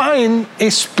define a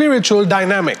spiritual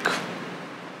dynamic.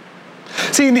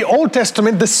 See, in the Old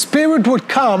Testament, the Spirit would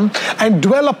come and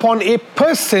dwell upon a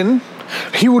person.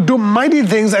 He would do mighty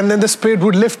things, and then the Spirit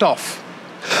would lift off.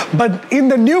 But in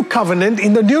the New Covenant,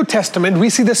 in the New Testament, we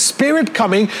see the Spirit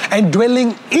coming and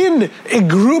dwelling in a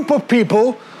group of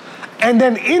people, and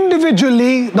then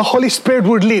individually the Holy Spirit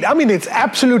would lead. I mean, it's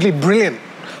absolutely brilliant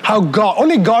how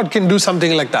only God can do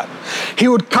something like that. He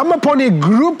would come upon a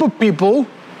group of people,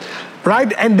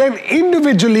 right? And then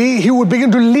individually, he would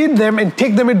begin to lead them and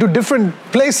take them into different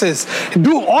places,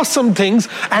 do awesome things.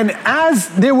 And as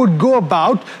they would go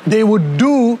about, they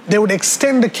would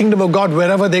extend the kingdom of God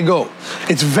wherever they go.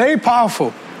 It's very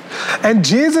powerful. And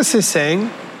Jesus is saying,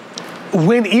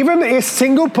 when even a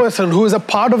single person who is a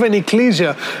part of an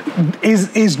ecclesia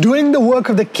is doing the work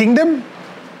of the kingdom,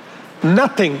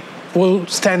 nothing will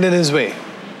stand in his way.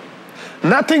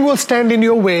 Nothing will stand in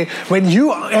your way when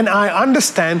you and I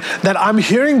understand that I'm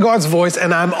hearing God's voice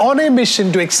and I'm on a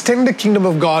mission to extend the kingdom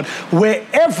of God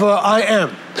wherever I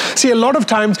am. See, a lot of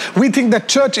times we think that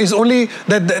church is only,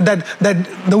 that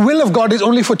the will of God is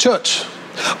only for church.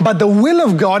 But the will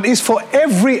of God is for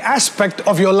every aspect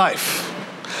of your life.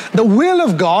 The will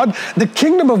of God, the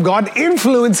kingdom of God,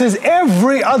 influences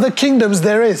every other kingdoms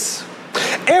there is.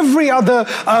 Every other,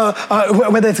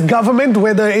 whether it's government,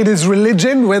 whether it is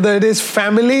religion, whether it is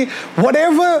family,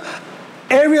 whatever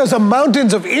areas or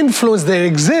mountains of influence there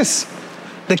exist,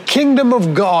 the kingdom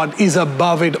of God is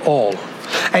above it all.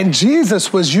 And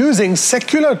Jesus was using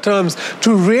secular terms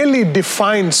to really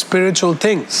define spiritual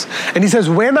things. And he says,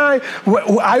 when I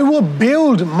will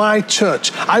build my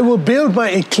church, I will build my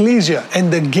ecclesia,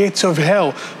 and the gates of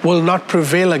hell will not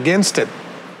prevail against it.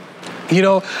 You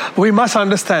know, we must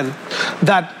understand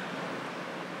that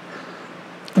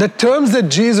the terms that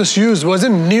Jesus used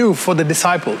wasn't new for the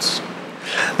disciples.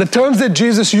 The terms that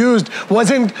Jesus used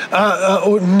wasn't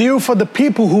new for the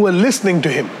people who were listening to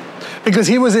him. Because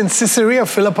he was in Caesarea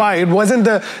Philippi. It wasn't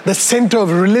the center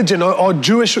of religion or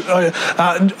Jewish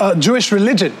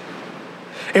religion.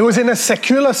 It was in a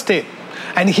secular state.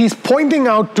 And he's pointing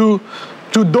out to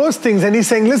those things, and he's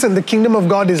saying, listen, the kingdom of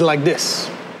God is like this.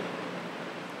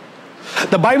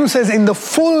 The Bible says in the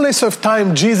fullness of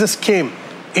time, Jesus came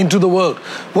into the world.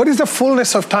 What is the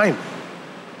fullness of time?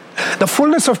 The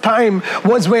fullness of time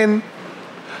was when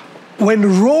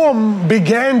when Rome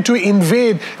began to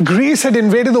invade, Greece had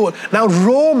invaded the world. Now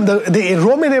Rome, the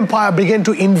Roman Empire began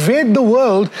to invade the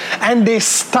world, and they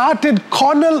started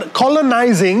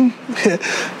colonizing.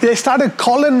 They started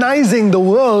colonizing the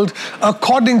world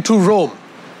according to Rome.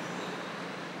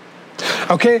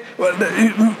 Okay,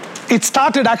 it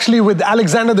started actually with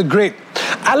Alexander the Great.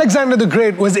 Alexander the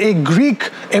Great was a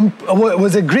Greek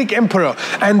emperor,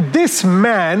 and this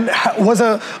man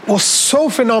was so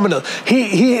phenomenal.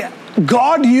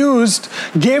 God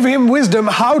gave him wisdom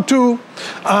how to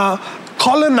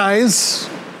colonize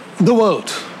the world,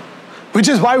 which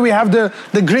is why we have the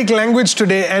Greek language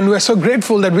today, and we're so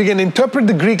grateful that we can interpret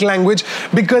the Greek language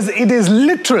because it is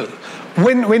literal.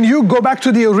 When you go back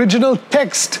to the original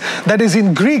text that is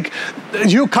in Greek,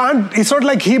 you can't. It's not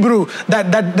like Hebrew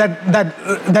that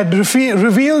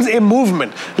reveals a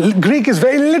movement. Greek is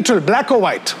very literal, black or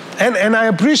white, and I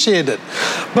appreciate it.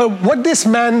 But what this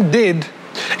man did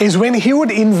is when he would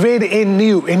invade and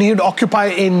he would occupy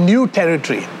a new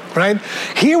territory, right?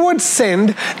 He would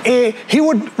they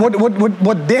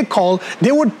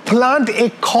would plant a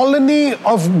colony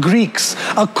of Greeks,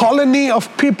 a colony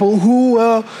of people who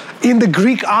were in the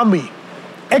Greek army,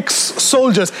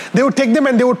 ex-soldiers. They would take them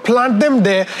and they would plant them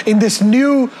there in this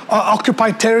new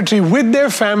occupied territory with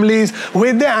their families,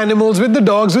 with their animals, with the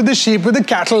dogs, with the sheep, with the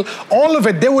cattle, all of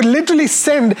it. They would literally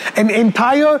send an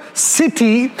entire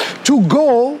city to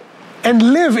go and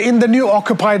live in the new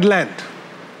occupied land.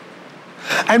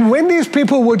 And when these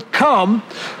people would come,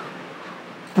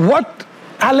 what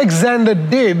Alexander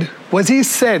did was he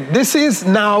said, this is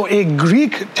now a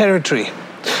Greek territory.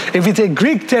 If it's a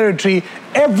Greek territory,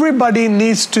 everybody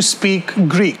needs to speak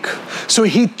Greek. So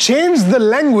he changed the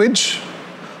language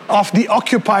of the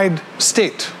occupied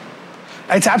state.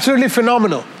 It's absolutely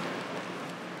phenomenal.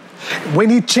 When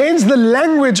he changed the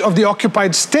language of the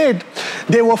occupied state,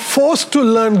 they were forced to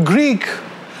learn Greek.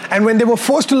 And when they were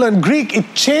forced to learn Greek,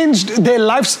 it changed their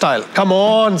lifestyle. Come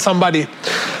on, somebody.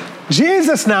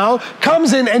 Jesus now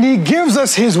comes in and he gives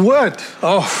us his word.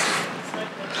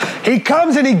 He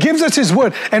comes and he gives us his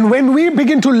word. And when we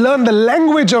begin to learn the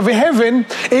language of heaven,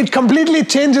 it completely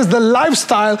changes the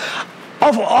lifestyle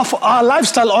of our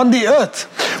lifestyle on the earth.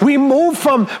 We move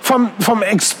from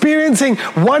experiencing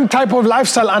one type of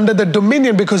lifestyle under the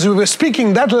dominion because we were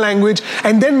speaking that language,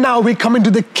 and then now we come into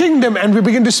the kingdom and we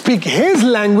begin to speak his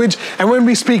language, and when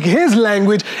we speak his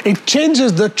language, it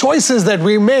changes the choices that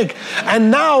we make.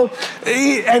 And now,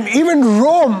 and even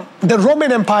Rome, the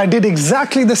Roman Empire did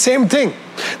exactly the same thing.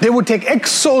 They would take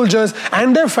ex-soldiers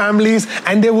and their families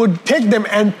and they would take them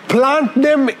and plant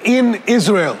them in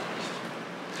Israel.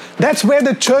 That's where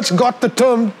the church got the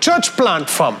term church plant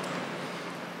from.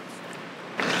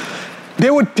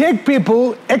 They would take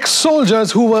people,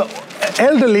 ex-soldiers who were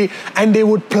elderly, and they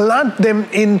would plant them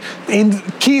in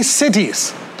key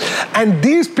cities. And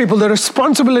these people, the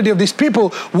responsibility of these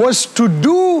people was to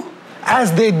do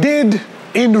as they did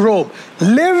in Rome.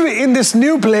 Live in this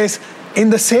new place in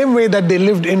the same way that they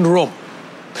lived in Rome.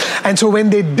 And so when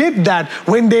they did that,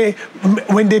 when they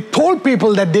told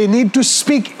people that they need to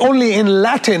speak only in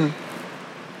Latin,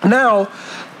 now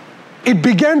it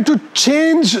began to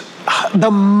change the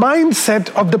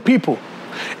mindset of the people.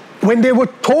 When they were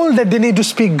told that they need to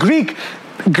speak Greek,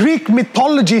 Greek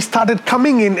mythology started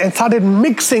coming in and started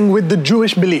mixing with the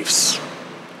Jewish beliefs.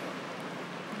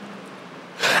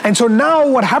 And so now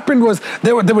what happened was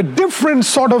there were different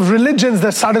sort of religions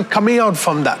that started coming out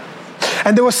from that.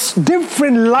 And there were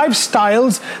different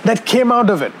lifestyles that came out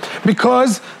of it.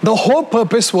 Because the whole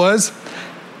purpose was,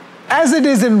 as it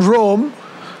is in Rome,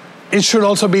 it should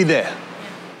also be there.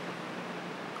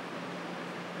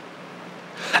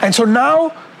 And so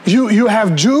now you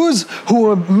have Jews who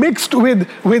were mixed with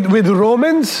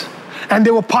Romans, and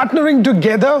they were partnering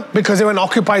together because they were an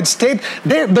occupied state.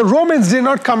 The Romans did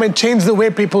not come and change the way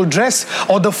people dress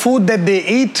or the food that they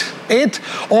ate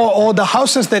or the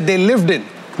houses that they lived in.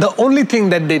 The only thing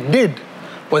that they did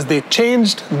was they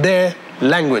changed their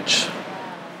language.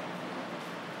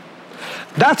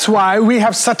 That's why we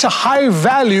have such a high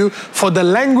value for the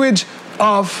language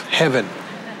of heaven.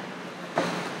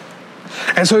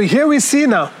 And so here we see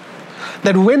now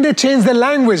that when they changed the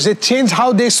language, they changed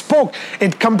how they spoke.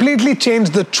 It completely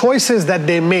changed the choices that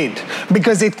they made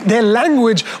because their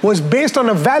language was based on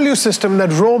a value system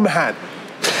that Rome had.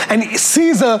 And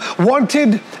Caesar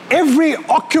wanted every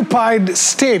occupied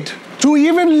state to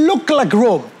even look like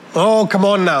Rome. Oh, come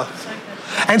on now.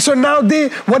 And so now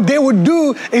what they would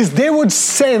do is they would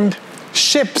send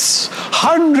ships,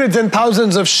 hundreds and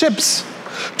thousands of ships,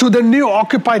 to the new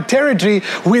occupied territory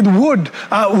with wood,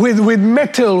 with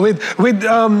metal, with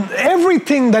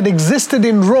everything that existed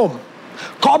in Rome.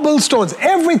 cobblestones,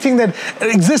 everything that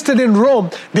existed in Rome,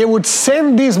 they would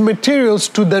send these materials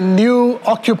to the new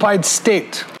occupied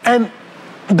state. And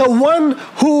the one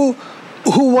who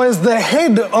was the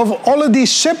head of all of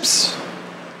these ships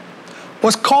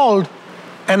was called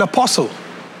an apostle.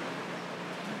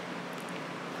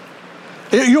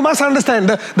 You must understand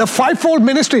the fivefold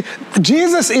ministry.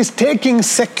 Jesus is taking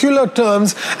secular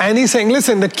terms and he's saying,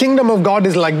 listen, the kingdom of God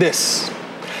is like this.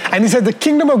 And he said the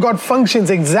kingdom of God functions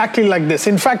exactly like this.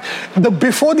 In fact,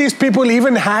 before these people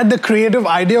even had the creative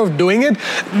idea of doing it,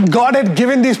 God had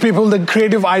given these people the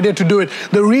creative idea to do it.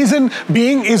 The reason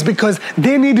being is because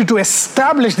they needed to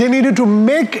establish, they needed to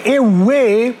make a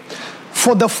way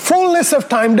for the fullness of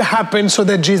time to happen so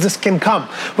that Jesus can come.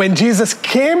 When Jesus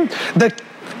came,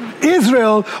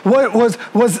 Israel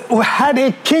had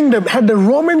a kingdom, had the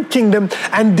Roman kingdom,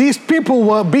 and these people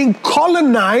were being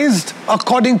colonized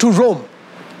according to Rome.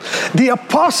 The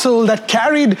apostle that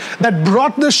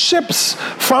brought the ships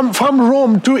from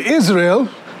Rome to Israel,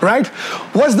 right,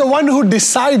 was the one who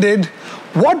decided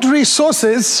what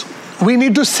resources we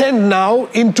need to send now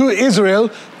into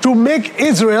Israel to make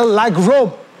Israel like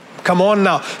Rome. Come on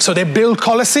now. So they build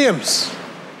colosseums.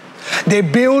 They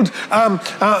build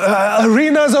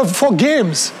arenas for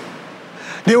games.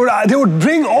 They would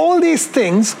bring all these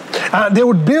things. They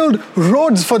would build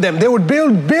roads for them. They would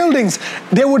build buildings.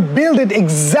 They would build it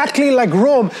exactly like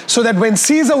Rome so that when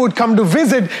Caesar would come to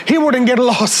visit, he wouldn't get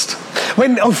lost.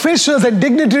 When officials and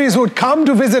dignitaries would come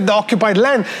to visit the occupied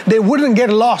land, they wouldn't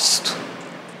get lost.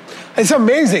 It's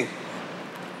amazing.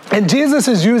 And Jesus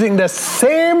is using the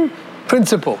same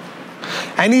principle.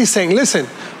 And he's saying, listen,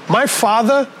 my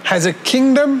Father has a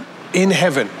kingdom in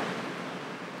heaven.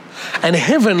 And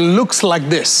heaven looks like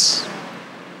this.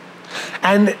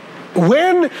 And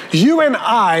when you and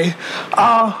I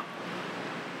are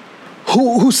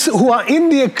who are in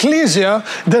the ecclesia,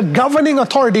 the governing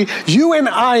authority, you and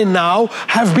I now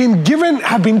have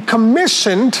been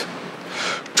commissioned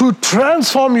to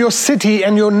transform your city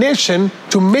and your nation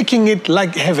to making it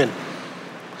like heaven.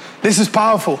 This is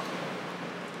powerful.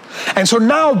 And so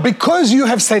now, because you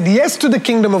have said yes to the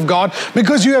kingdom of God,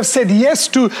 because you have said yes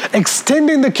to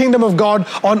extending the kingdom of God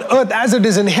on earth as it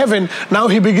is in heaven, now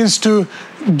he begins to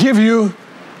give you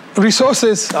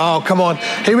resources. Oh, come on.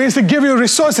 He begins to give you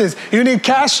resources. You need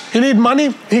cash, you need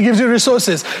money, he gives you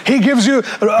resources. He gives you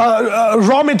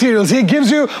raw materials. He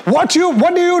gives you what do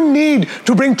you need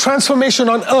to bring transformation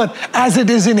on earth as it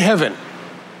is in heaven.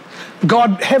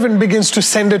 Heaven begins to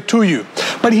send it to you.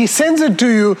 But he sends it to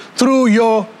you through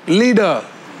your leader.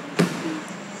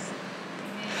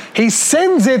 He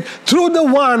sends it through the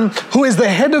one who is the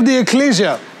head of the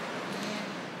ecclesia.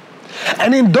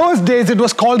 And in those days, it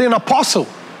was called an apostle.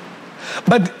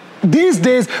 But these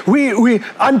days, we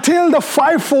until the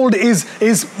fivefold is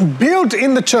built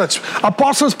in the church,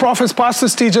 apostles, prophets,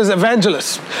 pastors, teachers,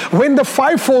 evangelists. When the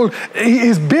fivefold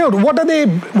is built, what are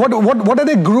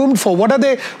they groomed for? What are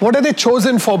they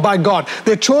chosen for by God?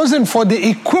 They're chosen for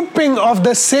the equipping of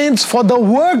the saints for the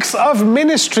works of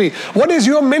ministry. What is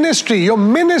your ministry? Your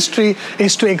ministry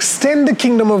is to extend the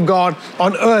kingdom of God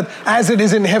on earth as it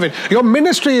is in heaven. Your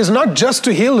ministry is not just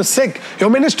to heal the sick.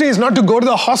 Your ministry is not to go to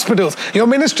the hospitals. Your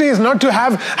ministry is not to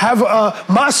have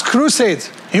mass crusades.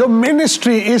 Your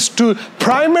ministry is to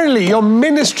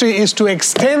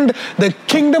extend the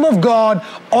kingdom of God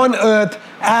on earth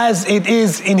as it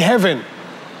is in heaven.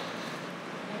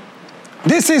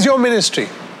 This is your ministry.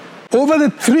 Over the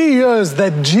 3 years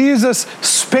that Jesus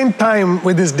spent time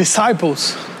with his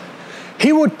disciples,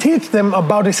 he would teach them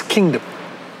about his kingdom.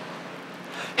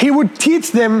 He would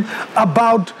teach them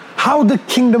about how the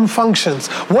kingdom functions.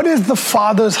 What is the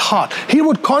Father's heart? He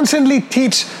would constantly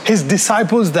teach his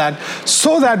disciples that,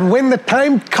 so that when the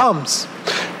time comes,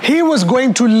 he was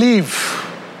going to leave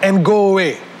and go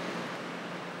away.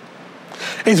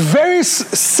 It's very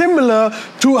similar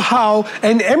to how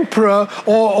an emperor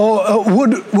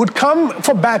would come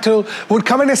for battle, would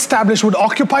come and establish, would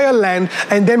occupy a land,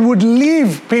 and then would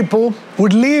leave people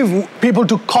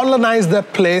to colonize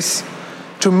that place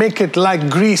to make it like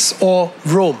Greece or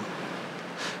Rome.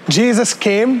 Jesus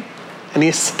came and he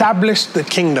established the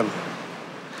kingdom.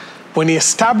 When he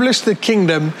established the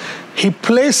kingdom, he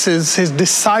places his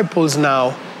disciples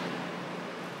now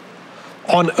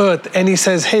on earth and he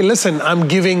says, hey, listen, I'm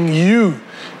giving you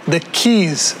the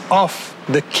keys of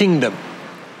the kingdom.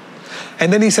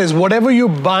 And then he says, whatever you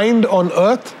bind on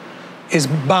earth is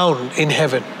bound in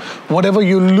heaven. Whatever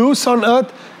you loose on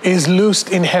earth is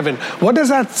loosed in heaven. What does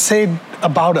that say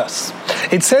about us?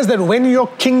 It says that when you're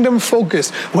kingdom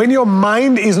focused, when your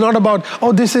mind is not about,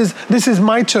 oh, this is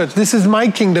my church, this is my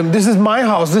kingdom, this is my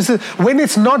house, when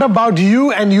it's not about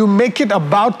you and you make it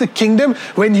about the kingdom,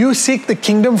 when you seek the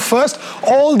kingdom first,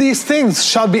 all these things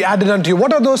shall be added unto you.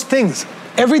 What are those things?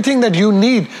 Everything that you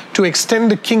need to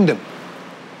extend the kingdom.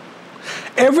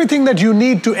 Everything that you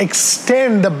need to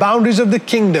extend the boundaries of the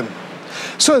kingdom.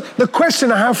 So the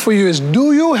question I have for you is,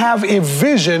 do you have a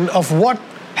vision of what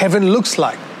heaven looks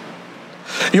like?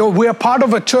 We are part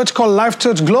of a church called Life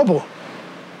Church Global.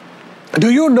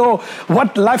 Do you know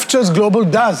what Life Church Global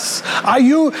does? Are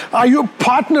you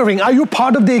partnering? Are you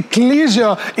part of the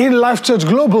ecclesia in Life Church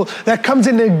Global that comes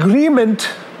in agreement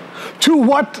to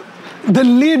what the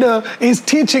leader is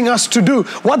teaching us to do,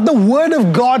 what the Word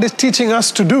of God is teaching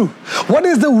us to do? What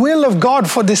is the will of God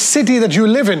for this city that you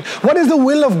live in? What is the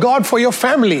will of God for your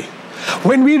family?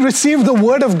 When we receive the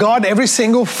Word of God every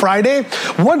single Friday,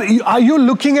 are you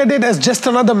looking at it as just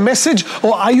another message,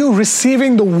 or are you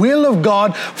receiving the will of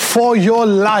God for your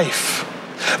life?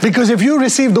 Because if you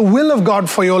receive the will of God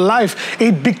for your life,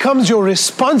 it becomes your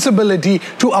responsibility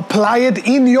to apply it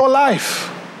in your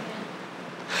life.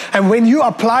 And when you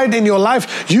apply it in your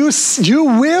life, you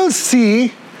will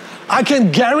see, I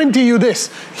can guarantee you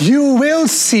this, you will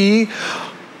see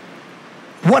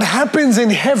what happens in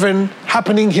heaven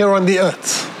happening here on the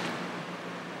earth.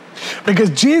 Because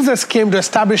Jesus came to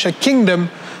establish a kingdom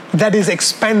that is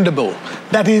expandable,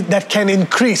 that can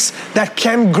increase, that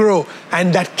can grow,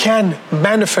 and that can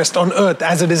manifest on earth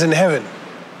as it is in heaven.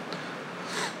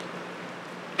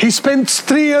 He spends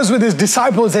 3 years with his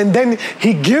disciples, and then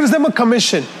he gives them a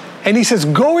commission. And he says,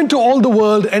 go into all the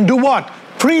world and do what?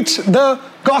 Preach the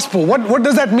gospel. What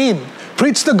does that mean?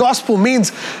 Preach the gospel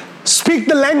means speak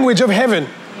the language of heaven.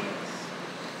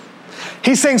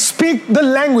 He's saying, speak the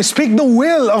language, speak the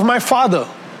will of my Father.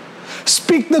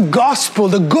 Speak the gospel,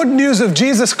 the good news of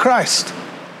Jesus Christ.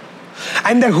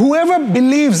 And that whoever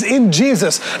believes in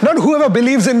Jesus, not whoever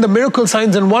believes in the miracle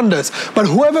signs and wonders, but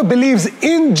whoever believes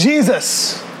in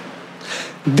Jesus,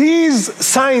 these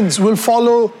signs will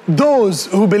follow those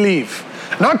who believe.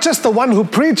 Not just the one who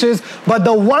preaches, but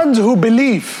the ones who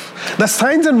believe. The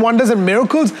signs and wonders and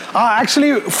miracles are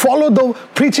actually follow the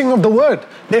preaching of the word.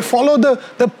 They follow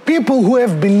the people who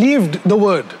have believed the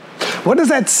word. What does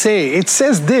that say? It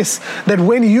says this, that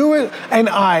when you and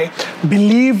I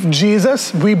believe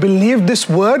Jesus, we believe this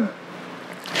word,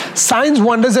 signs,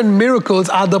 wonders, and miracles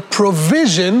are the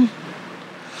provision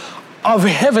of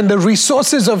heaven, the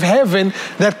resources of heaven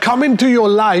that come into your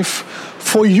life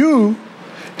for you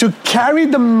to carry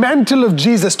the mantle of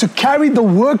Jesus, to carry the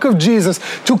work of Jesus,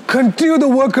 to continue the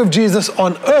work of Jesus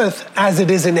on earth as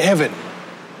it is in heaven.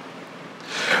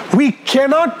 We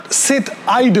cannot sit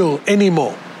idle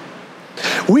anymore.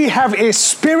 We have a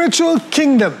spiritual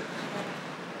kingdom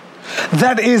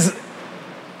that is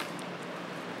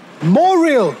more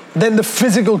real than the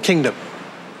physical kingdom.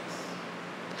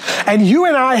 And you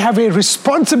and I have a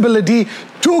responsibility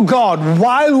to God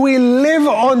while we live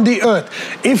on the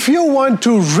earth. If you want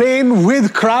to reign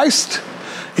with Christ,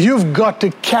 you've got to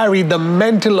carry the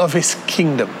mantle of His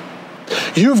kingdom.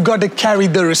 You've got to carry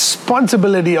the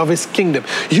responsibility of His kingdom.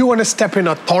 You want to step in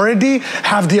authority,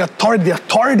 have the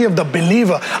authority of the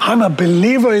believer. I'm a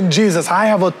believer in Jesus. I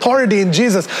have authority in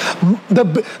Jesus.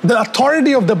 The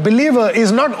authority of the believer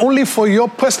is not only for your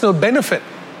personal benefit.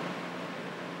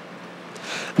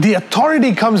 The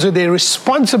authority comes with a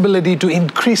responsibility to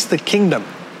increase the kingdom.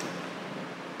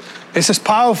 This is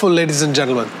powerful, ladies and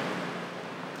gentlemen.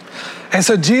 And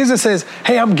so Jesus says,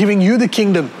 hey, I'm giving you the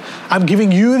kingdom. I'm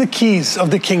giving you the keys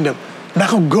of the kingdom.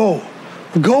 Now go.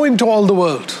 Go into all the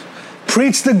world.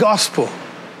 Preach the gospel.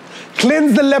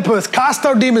 Cleanse the lepers. Cast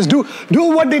out demons. Do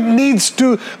what it needs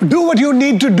to. Do what you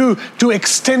need to do to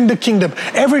extend the kingdom.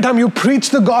 Every time you preach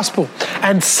the gospel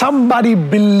and somebody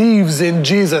believes in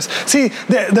Jesus. See,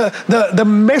 the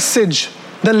message,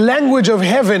 the language of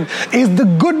heaven is the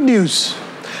good news.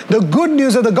 The good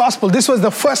news of the gospel. This was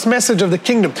the first message of the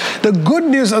kingdom. The good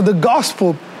news of the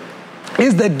gospel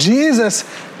is that Jesus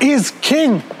is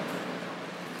King.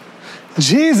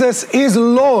 Jesus is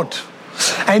Lord.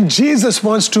 And Jesus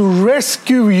wants to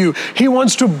rescue you. He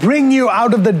wants to bring you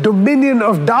out of the dominion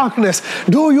of darkness.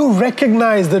 Do you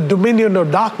recognize the dominion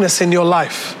of darkness in your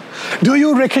life? Do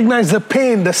you recognize the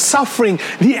pain, the suffering,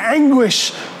 the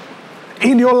anguish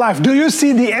in your life? Do you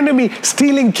see the enemy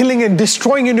stealing, killing, and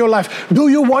destroying in your life? Do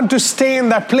you want to stay in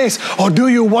that place, or do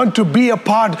you want to be a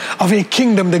part of a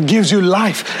kingdom that gives you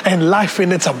life and life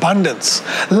in its abundance?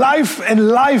 Life and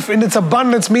life in its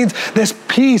abundance means there's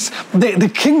peace.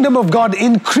 The kingdom of God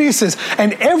increases,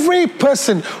 and every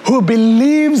person who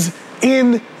believes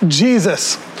in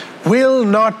Jesus will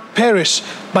not perish,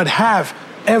 but have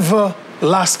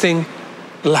everlasting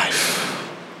life.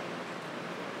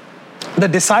 The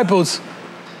disciples,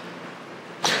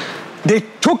 they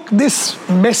took this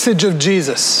message of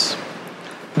Jesus.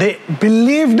 They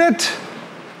believed it,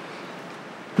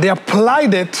 they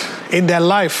applied it in their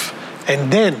life,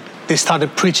 and then they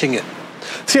started preaching it.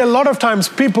 See, a lot of times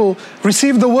people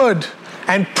receive the word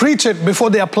and preach it before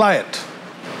they apply it.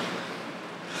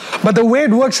 But the way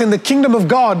it works in the kingdom of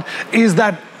God is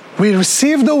that we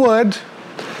receive the word,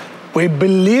 we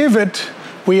believe it,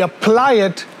 we apply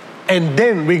it, and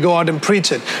then we go out and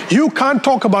preach it. You can't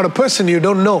talk about a person you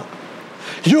don't know.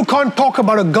 You can't talk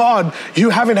about a God you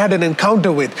haven't had an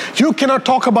encounter with. You cannot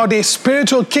talk about a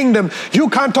spiritual kingdom. You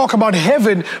can't talk about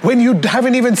heaven when you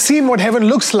haven't even seen what heaven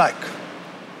looks like.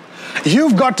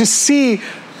 You've got to see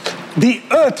the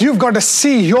earth. You've got to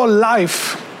see your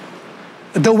life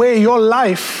the way your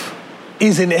life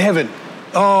is in heaven.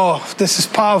 Oh, this is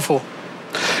powerful.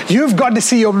 You've got to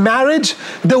see your marriage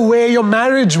the way your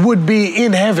marriage would be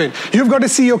in heaven. You've got to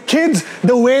see your kids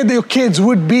the way your kids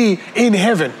would be in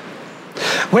heaven.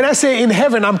 When I say in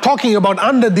heaven, I'm talking about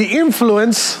under the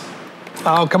influence.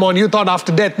 Oh, come on, you thought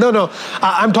after death. No.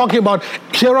 I'm talking about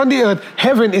here on the earth.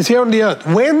 Heaven is here on the earth.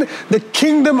 When the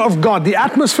kingdom of God, the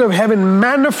atmosphere of heaven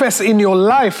manifests in your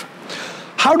life,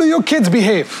 how do your kids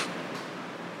behave?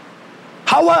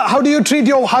 How do you treat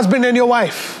your husband and your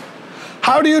wife?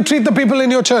 How do you treat the people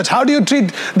in your church? How do you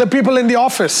treat the people in the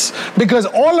office? Because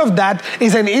all of that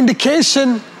is an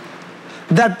indication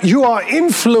that you are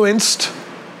influenced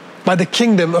by the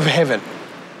kingdom of heaven.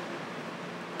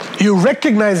 You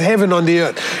recognize heaven on the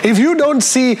earth. If you don't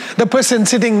see the person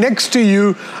sitting next to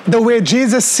you the way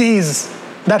Jesus sees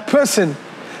that person,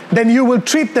 then you will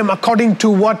treat them according to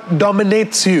what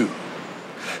dominates you.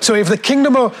 So if the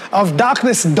kingdom of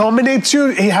darkness dominates you,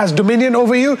 he has dominion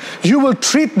over you, you will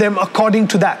treat them according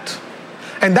to that.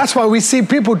 And that's why we see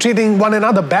people treating one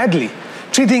another badly,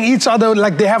 treating each other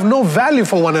like they have no value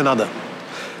for one another.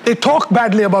 They talk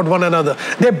badly about one another.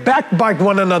 They backbite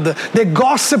one another. They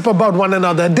gossip about one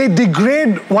another. They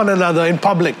degrade one another in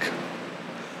public.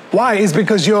 Why? It's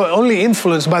because you're only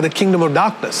influenced by the kingdom of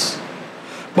darkness.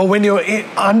 But when you're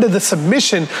under the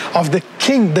submission of the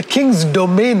king, the king's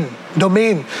domain,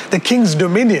 the king's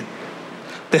dominion,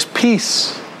 there's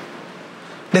peace.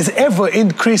 There's ever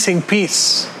increasing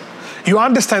peace. You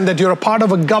understand that you're a part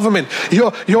of a government.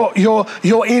 You're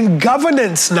in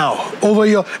governance now over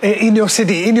in your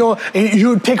city.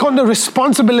 You take on the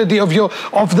responsibility of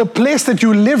the place that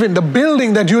you live in, the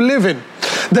building that you live in,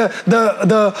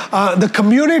 the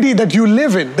community that you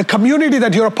live in, the community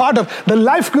that you're a part of, the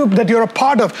life group that you're a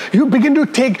part of. You begin to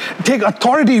take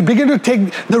authority. You begin to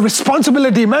take the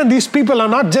responsibility. Man, these people are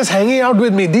not just hanging out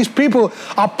with me. These people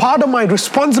are part of my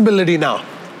responsibility now.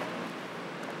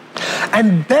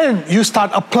 And then you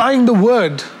start applying the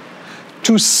word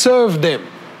to serve them,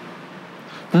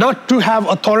 not to have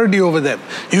authority over them.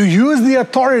 You use the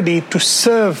authority to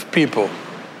serve people.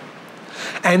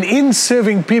 And in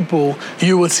serving people,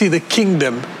 you will see the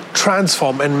kingdom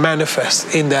transform and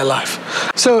manifest in their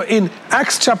life. So in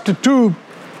Acts chapter 2,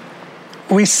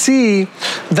 we see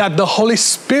that the Holy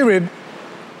Spirit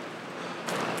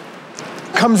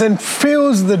comes and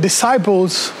fills the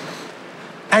disciples,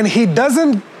 and he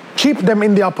doesn't keep them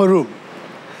in the upper room.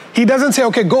 He doesn't say,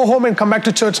 okay, go home and come back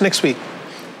to church next week.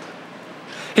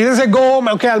 He doesn't say, go home,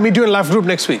 okay, I'll meet you in life group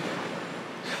next week.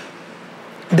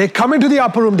 They come into the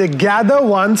upper room, they gather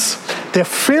once, they're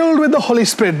filled with the Holy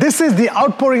Spirit. This is the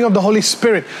outpouring of the Holy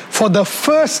Spirit. For the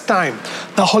first time,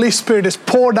 the Holy Spirit is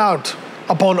poured out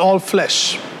upon all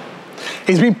flesh.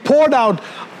 He's been poured out.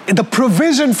 The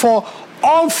provision for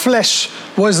all flesh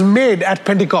was made at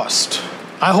Pentecost.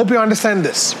 I hope you understand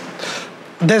this.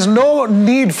 There's no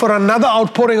need for another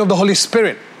outpouring of the Holy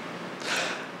Spirit.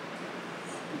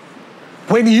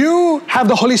 When you have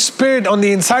the Holy Spirit on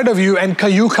the inside of you and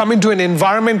you come into an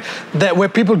environment where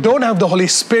people don't have the Holy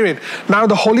Spirit, now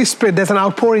the Holy Spirit, there's an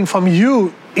outpouring from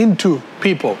you into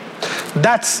people.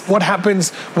 That's what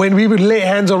happens when we would lay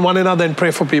hands on one another and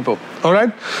pray for people. All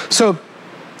right? So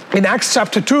in Acts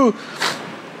chapter 2,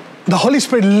 the Holy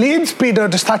Spirit leads Peter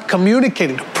to start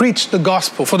communicating, to preach the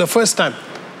gospel for the first time.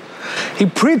 He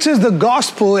preaches the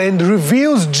gospel and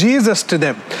reveals Jesus to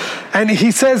them. And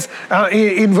he says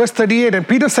in verse 38, and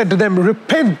Peter said to them,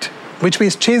 repent, which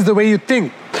means change the way you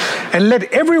think, and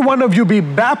let every one of you be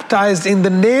baptized in the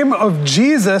name of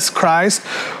Jesus Christ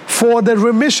for the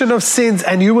remission of sins,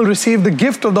 and you will receive the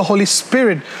gift of the Holy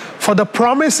Spirit. For the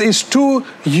promise is to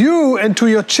you and to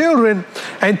your children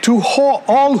and to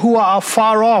all who are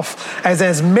far off,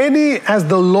 as many as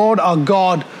the Lord our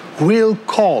God will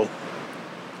call.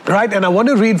 Right? And I want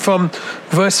to read from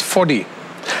verse 40.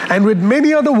 And with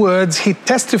many other words, he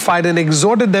testified and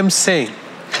exhorted them, saying,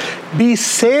 be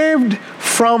saved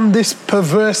from this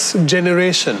perverse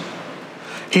generation.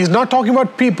 He's not talking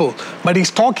about people, but he's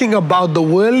talking about the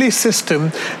worldly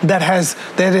system that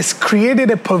has created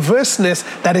a perverseness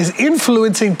that is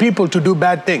influencing people to do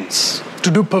bad things, to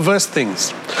do perverse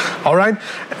things. All right?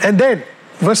 And then,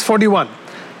 verse 41,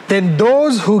 then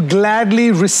those who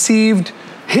gladly received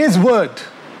his word.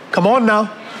 Come on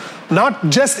now. Not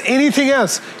just anything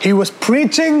else. He was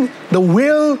preaching the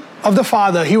will of the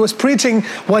Father. He was preaching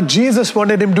what Jesus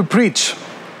wanted him to preach.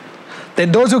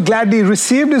 Then those who gladly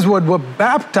received his word were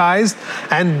baptized,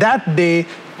 and that day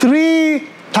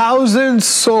 3,000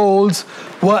 souls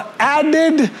were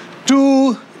added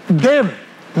to them,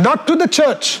 not to the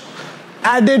church,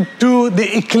 added to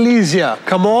the ecclesia.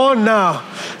 Come on now.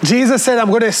 Jesus said, I'm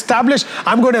going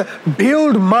to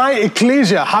build my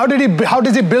ecclesia. How does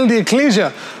he build the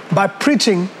ecclesia? By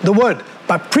preaching the word,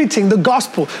 by preaching the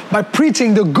gospel, by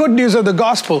preaching the good news of the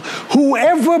gospel.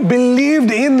 Whoever believed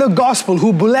in the gospel,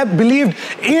 who believed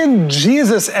in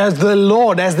Jesus as the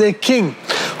Lord, as their King,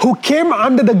 who came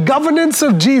under the governance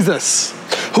of Jesus,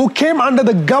 who came under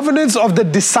the governance of the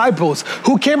disciples,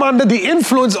 who came under the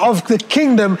influence of the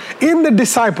kingdom in the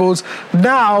disciples,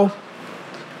 now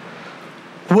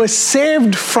were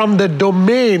saved from the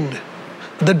dominion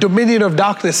of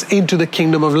darkness into the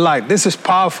kingdom of light. This is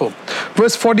powerful.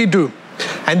 Verse 42.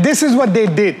 And this is what they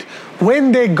did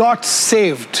when they got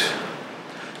saved.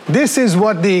 This is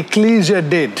what the ecclesia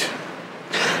did.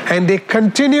 And they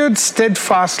continued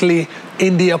steadfastly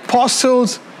in the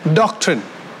apostles' doctrine.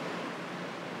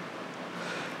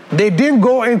 They didn't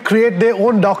go and create their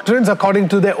own doctrines according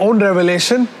to their own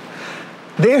revelation.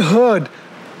 They heard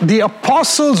the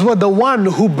apostles were the one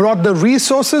who brought the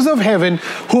resources of heaven,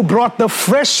 who brought the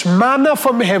fresh manna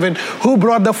from heaven, who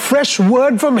brought the fresh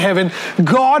word from heaven.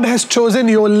 God has chosen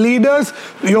your leaders,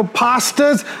 your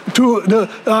pastors, to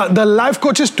the life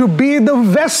coaches to be the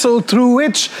vessel through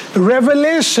which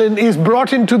revelation is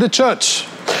brought into the church.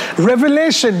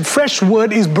 Revelation, fresh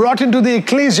word, is brought into the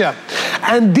ecclesia.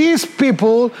 And these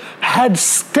people had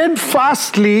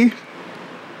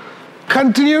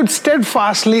continued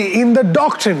steadfastly in the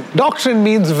doctrine. Doctrine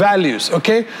means values,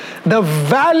 okay? The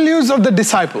values of the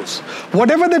disciples.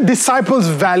 Whatever the disciples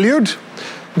valued,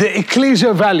 the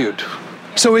ecclesia valued.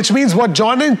 So which means what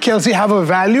John and Kelsey have a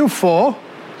value for,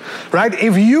 right?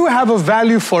 If you have a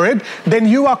value for it, then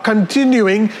you are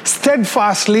continuing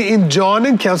steadfastly in John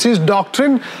and Kelsey's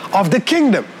doctrine of the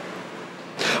kingdom.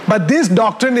 But this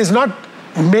doctrine is not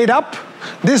made up.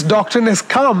 This doctrine has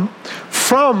come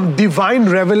from divine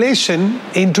revelation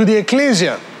into the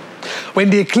ecclesia. When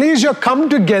the ecclesia come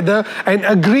together and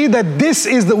agree that this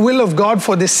is the will of God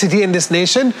for this city and this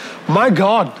nation, my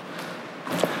God,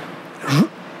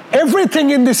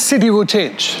 everything in this city will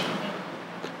change.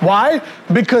 Why?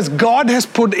 Because God has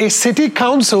put a city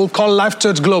council called Life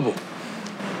Church Global.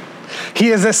 He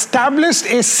has established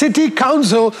a city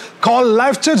council called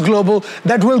Life Church Global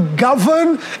that will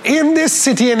govern in this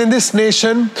city and in this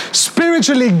nation,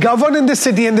 spiritually govern in this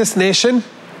city and this nation,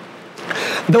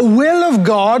 the will of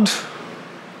God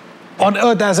on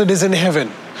earth as it is in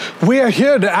heaven. We are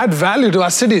here to add value to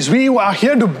our cities. We are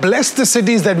here to bless the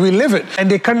cities that we live in. And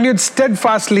they continued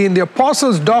steadfastly in the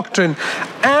apostles' doctrine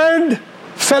and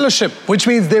fellowship, which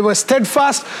means they were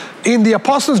steadfast in the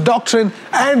apostles' doctrine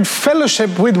and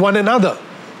fellowship with one another.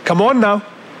 Come on now.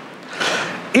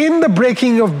 In the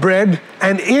breaking of bread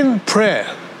and in prayer.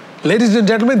 Ladies and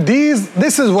gentlemen,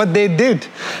 this is what they did.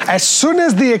 As soon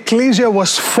as the ecclesia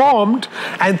was formed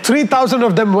and 3,000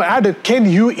 of them were added, can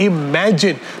you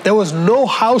imagine? There was no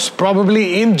house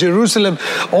probably in Jerusalem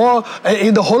or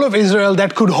in the whole of Israel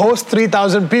that could host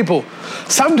 3,000 people.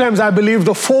 Sometimes I believe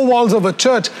the four walls of a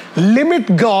church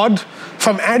limit God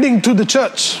from adding to the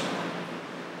church.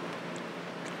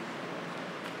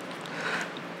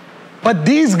 But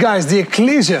these guys, the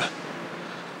ecclesia,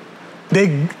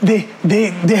 they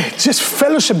just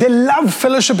fellowship. They love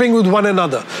fellowshipping with one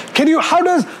another. How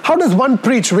does one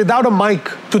preach without a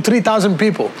mic to 3,000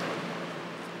 people?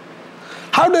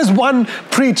 How does one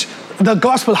preach the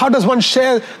gospel? How does one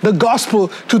share the gospel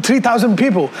to 3,000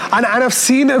 people? And I've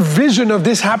seen a vision of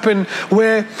this happen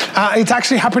where it's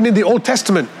actually happened in the Old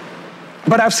Testament.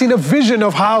 But I've seen a vision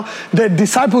of how the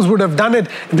disciples would have done it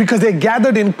because they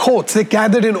gathered in courts. They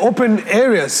gathered in open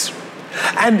areas.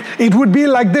 And it would be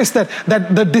like this, that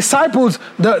the disciples,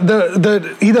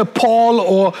 either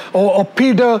Paul or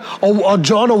Peter or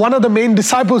John or one of the main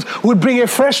disciples would bring a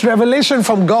fresh revelation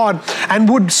from God and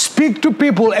would speak to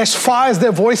people as far as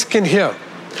their voice can hear.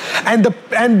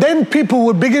 And then people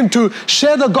would begin to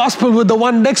share the gospel with the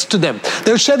one next to them.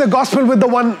 They'll share the gospel with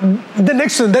the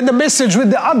next to them, then the message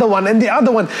with the other one and the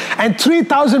other one. And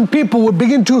 3,000 people would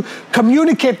begin to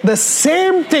communicate the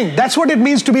same thing. That's what it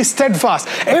means to be steadfast.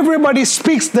 Everybody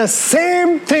speaks the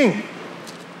same thing.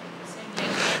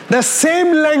 The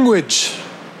same language.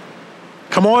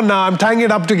 Come on now, I'm tying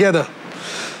it up together.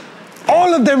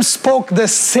 All of them spoke the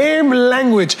same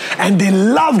language and they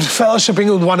loved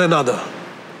fellowshipping with one another.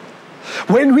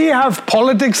 When we have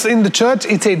politics in the church,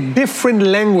 it's a different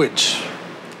language.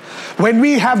 When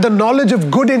we have the knowledge of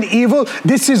good and evil,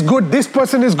 this is good, this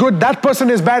person is good, that person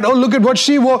is bad. Oh, look at what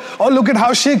she wore. Oh, look at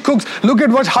how she cooks. Look at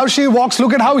how she walks.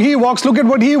 Look at how he walks. Look at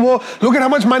what he wore. Look at how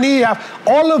much money he has.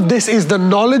 All of this is the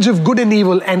knowledge of good and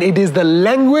evil, and it is the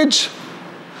language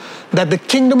that the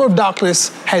kingdom of darkness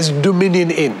has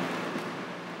dominion in.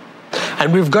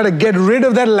 And we've got to get rid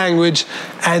of that language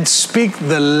and speak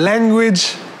the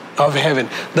language of heaven,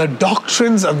 the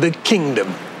doctrines of the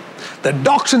kingdom, the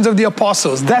doctrines of the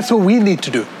apostles. That's what we need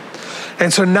to do.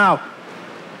 And so now,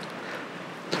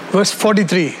 verse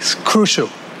 43 is crucial.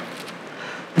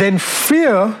 Then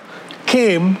fear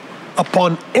came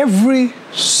upon every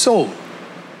soul.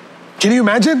 Can you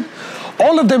imagine?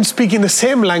 All of them speaking the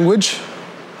same language.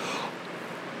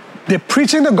 They're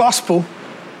preaching the gospel.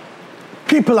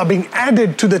 People are being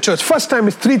added to the church. First time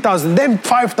is 3,000, then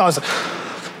 5,000.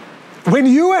 When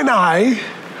you and I,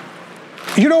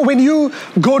 when you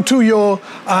go to your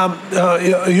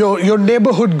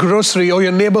neighborhood grocery or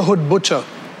your neighborhood butcher,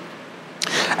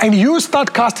 and you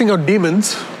start casting out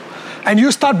demons, and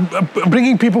you start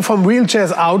bringing people from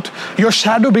wheelchairs out, your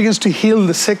shadow begins to heal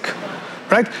the sick.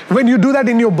 Right? When you do that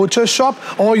in your butcher shop,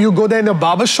 or you go there in a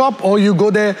barber shop, or you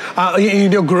go there in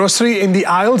your grocery in the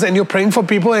aisles and you're praying for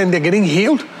people and they're getting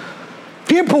healed,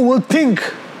 people will think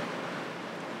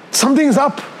something's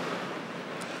up.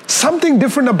 Something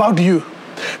different about you.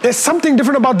 There's something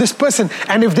different about this person.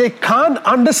 And if they can't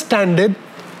understand it,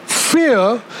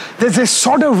 fear, there's a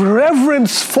sort of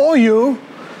reverence for you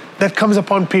that comes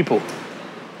upon people.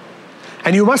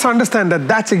 And you must understand that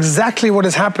that's exactly what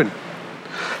has happened.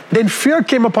 Then fear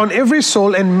came upon every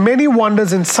soul, and many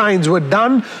wonders and signs were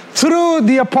done through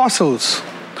the apostles.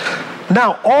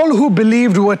 Now, all who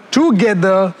believed were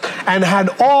together and had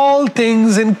all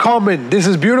things in common. This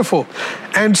is beautiful.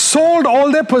 And sold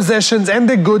all their possessions and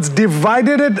their goods,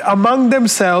 divided it among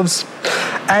themselves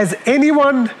as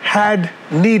anyone had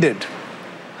needed.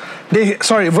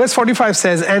 Verse 45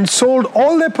 says, and sold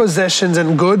all their possessions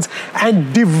and goods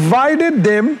and divided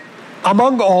them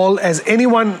among all as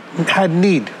anyone had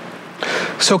need.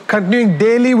 So continuing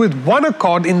daily with one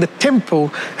accord in the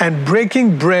temple and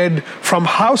breaking bread from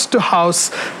house to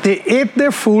house, they ate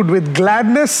their food with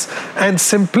gladness and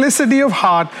simplicity of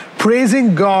heart,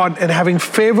 praising God and having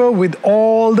favor with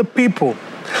all the people.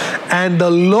 And the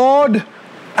Lord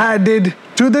added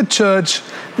to the church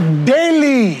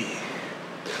daily.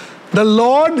 The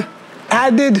Lord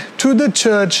added to the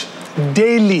church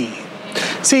daily.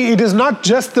 See, it is not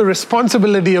just the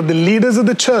responsibility of the leaders of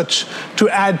the church to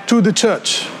add to the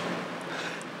church.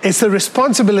 It's the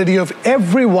responsibility of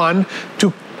everyone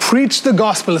to preach the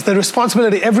gospel. It's the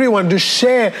responsibility of everyone to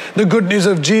share the good news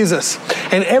of Jesus.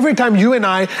 And every time you and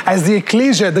I, as the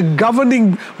ecclesia, the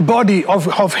governing body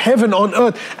of heaven on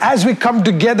earth, as we come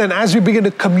together and as we begin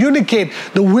to communicate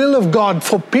the will of God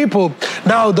for people,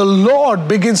 now the Lord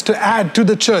begins to add to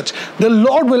the church. The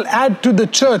Lord will add to the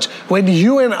church when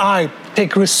you and I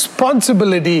take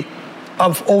responsibility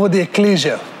over the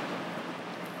ecclesia.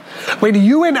 When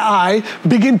you and I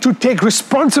begin to take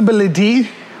responsibility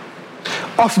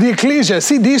of the ecclesia.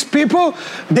 See, these people,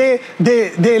 they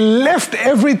left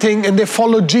everything and they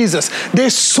followed Jesus. They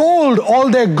sold all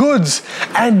their goods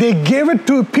and they gave it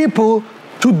to people,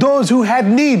 to those who had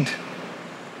need.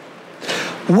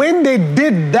 When they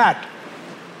did that,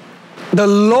 the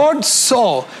Lord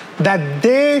saw that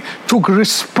they took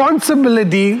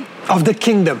responsibility of the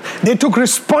kingdom. They took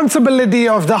responsibility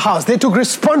of the house. They took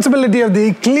responsibility of the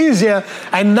ecclesia.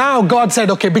 And now God said,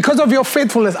 okay, because of your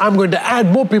faithfulness, I'm going to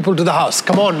add more people to the house.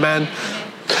 Come on, man.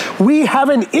 We have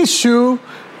an issue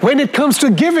when it comes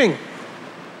to giving.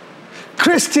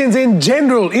 Christians in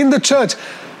general, in the church,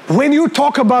 when you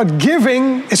talk about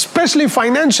giving, especially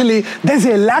financially, there's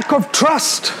a lack of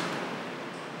trust.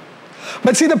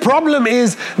 But see, the problem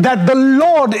is that the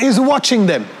Lord is watching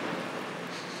them.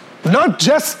 Not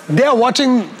just they're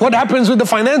watching what happens with the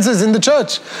finances in the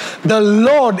church. The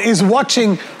Lord is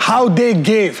watching how they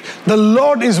gave. The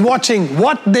Lord is watching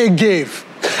what they gave.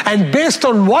 And based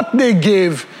on what they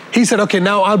gave, He said, okay,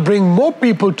 now I'll bring more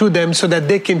people to them so that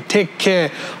they can take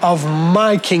care of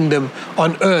my kingdom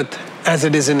on earth as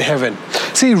it is in heaven.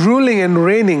 See, ruling and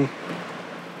reigning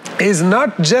is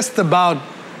not just about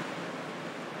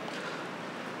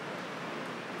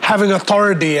having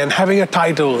authority and having a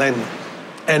title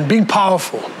and being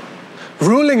powerful.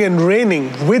 Ruling and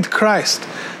reigning with Christ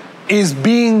is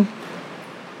being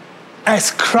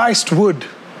as Christ would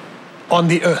on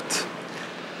the earth.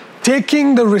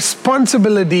 Taking the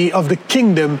responsibility of the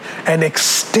kingdom and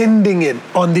extending it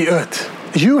on the earth.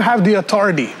 You have the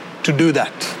authority to do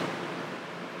that.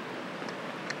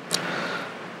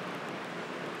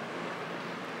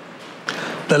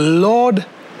 The Lord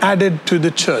added to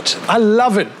the church. I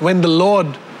love it when the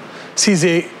Lord sees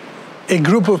a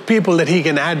group of people that He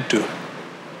can add to.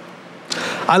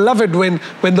 I love it when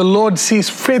the Lord sees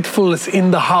faithfulness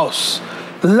in the house.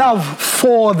 Love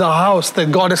for the house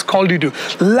that God has called you to.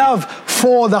 Love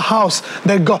for the house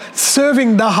that God,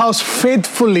 serving the house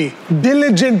faithfully,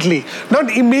 diligently, not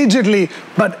immediately,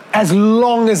 but as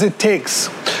long as it takes.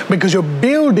 Because you're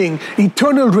building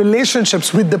eternal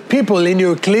relationships with the people in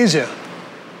your ecclesia.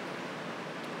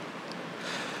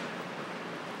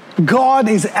 God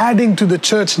is adding to the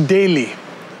church daily.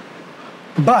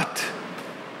 But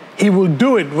He will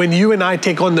do it when you and I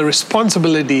take on the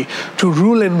responsibility to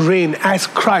rule and reign as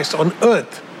Christ on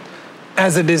earth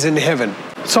as it is in heaven.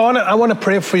 So I want to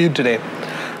pray for you today.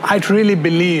 I really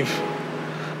believe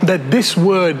that this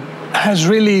word has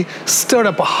really stirred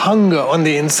up a hunger on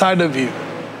the inside of you.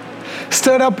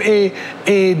 Stirred up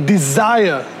a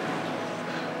desire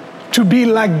to be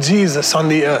like Jesus on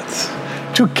the earth.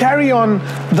 To carry on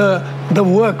the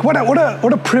work. What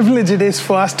a privilege it is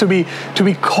for us to be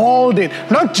called in.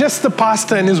 Not just the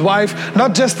pastor and his wife,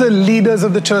 not just the leaders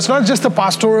of the church, not just the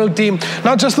pastoral team,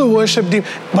 not just the worship team,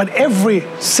 but every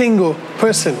single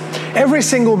person, every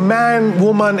single man,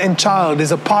 woman, and child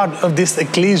is a part of this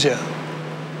ecclesia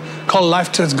called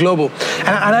Life Church Global.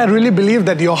 And I really believe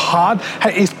that your heart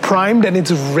is primed and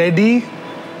it's ready.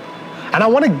 And I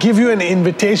want to give you an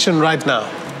invitation right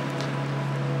now.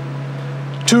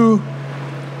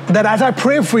 That as I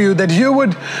pray for you, that you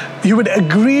would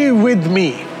agree with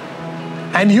me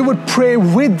and you would pray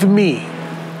with me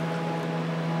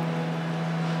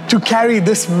to carry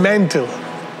this mantle,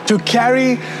 to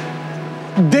carry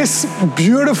this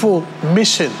beautiful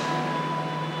mission.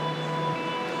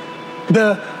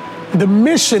 The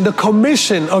mission, the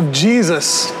commission of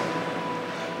Jesus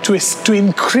to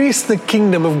increase the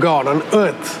kingdom of God on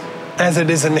earth as it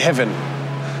is in heaven.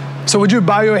 So would you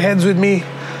bow your heads with me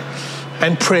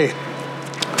and pray?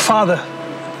 Father,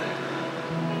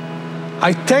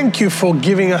 I thank you for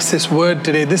giving us this word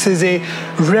today. This is a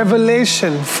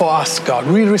revelation for us, God.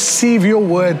 We receive your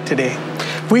word today.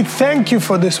 We thank you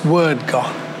for this word,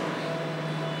 God.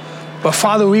 But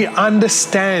Father, we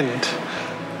understand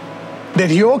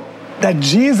that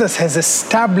Jesus has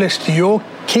established your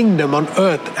kingdom on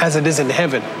earth as it is in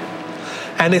heaven.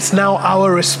 And it's now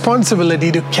our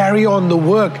responsibility to carry on the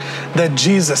work that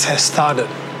Jesus has started.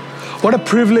 What a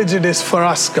privilege it is for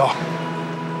us, God,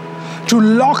 to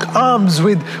lock arms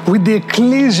with the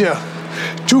ecclesia,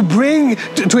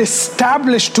 to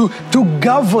establish, to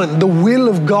govern the will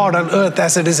of God on earth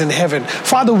as it is in heaven.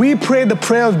 Father, we pray the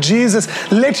prayer of Jesus,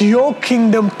 let your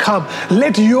kingdom come,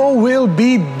 let your will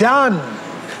be done.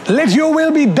 Let your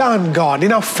will be done, God,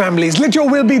 in our families. Let your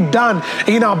will be done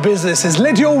in our businesses.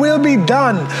 Let your will be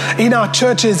done in our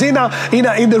churches, in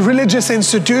the religious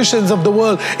institutions of the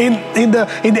world, in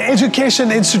the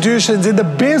education institutions, in the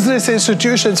business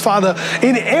institutions, Father,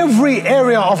 in every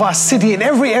area of our city, in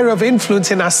every area of influence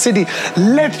in our city.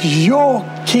 Let your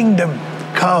kingdom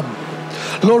come.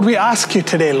 Lord, we ask you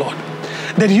today, Lord,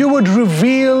 that you would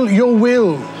reveal your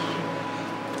will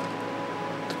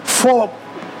for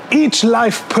each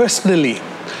life personally,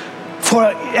 for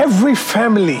every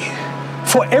family,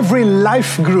 for every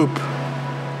life group,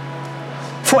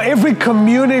 for every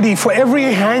community, for every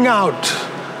hangout,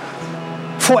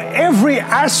 for every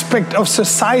aspect of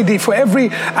society, for every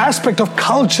aspect of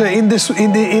culture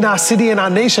in our city and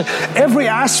our nation, every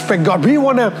aspect, God, we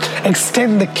want to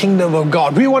extend the kingdom of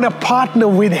God. We want to partner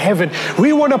with heaven.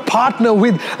 We want to partner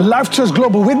with Life Church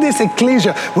Global, with this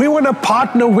ecclesia. We want to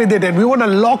partner with it, and we want to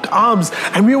lock arms,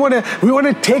 and we want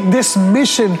to take this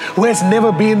mission where it's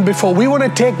never been before. We want to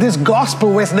take this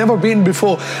gospel where it's never been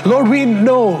before. Lord, we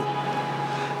know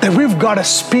that we've got to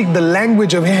speak the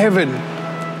language of heaven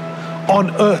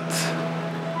on earth,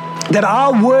 that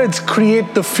our words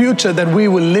create the future that we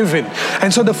will live in.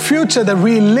 And so the future that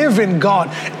we live in, God,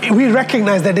 we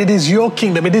recognize that it is your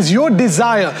kingdom. It is your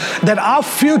desire that our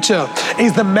future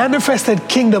is the manifested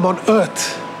kingdom on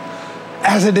earth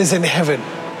as it is in heaven.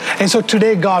 And so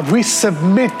today, God, we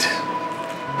submit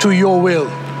to your will.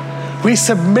 We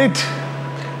submit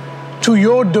to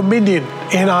your dominion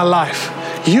in our life.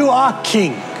 You are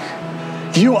King.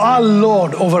 You are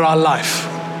Lord over our life.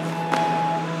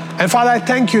 And Father, I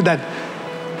thank you that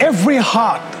every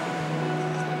heart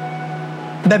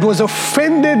that was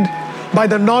offended by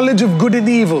the knowledge of good and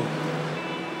evil,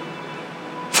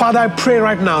 Father, I pray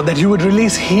right now that you would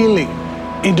release healing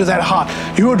into that heart.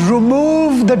 You would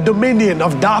remove the dominion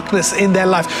of darkness in their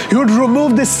life. You would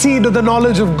remove the seed of the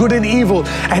knowledge of good and evil,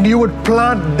 and you would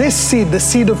plant this seed, the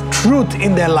seed of truth,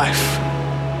 in their life.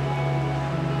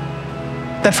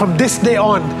 That from this day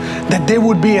on, that they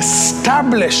would be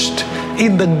established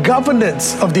in the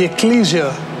governance of the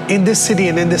ecclesia in this city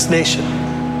and in this nation.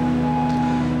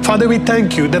 Father, we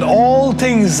thank you that all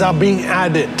things are being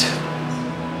added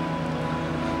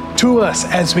to us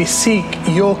as we seek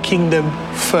your kingdom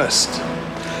first.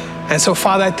 And so,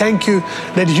 Father, I thank you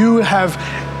that you have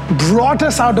brought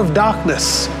us out of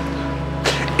darkness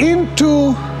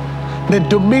into the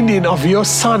dominion of your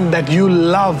Son that you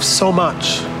love so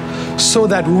much, so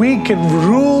that we can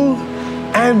rule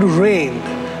and reign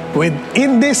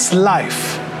in this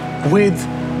life with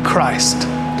Christ.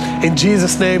 In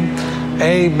Jesus' name,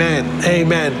 amen.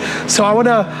 Amen. So I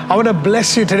want to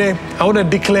bless you today. I want to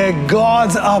declare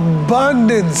God's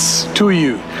abundance to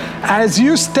you. As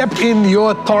you step in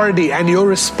your authority and your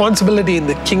responsibility in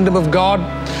the kingdom of God,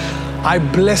 I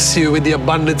bless you with the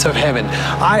abundance of heaven.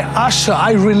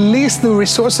 I release the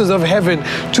resources of heaven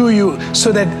to you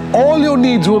so that all your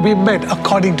needs will be met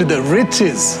according to the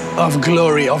riches of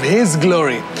glory, of His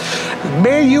glory.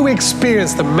 May you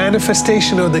experience the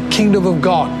manifestation of the kingdom of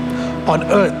God on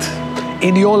earth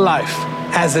in your life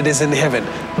as it is in heaven.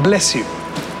 Bless you.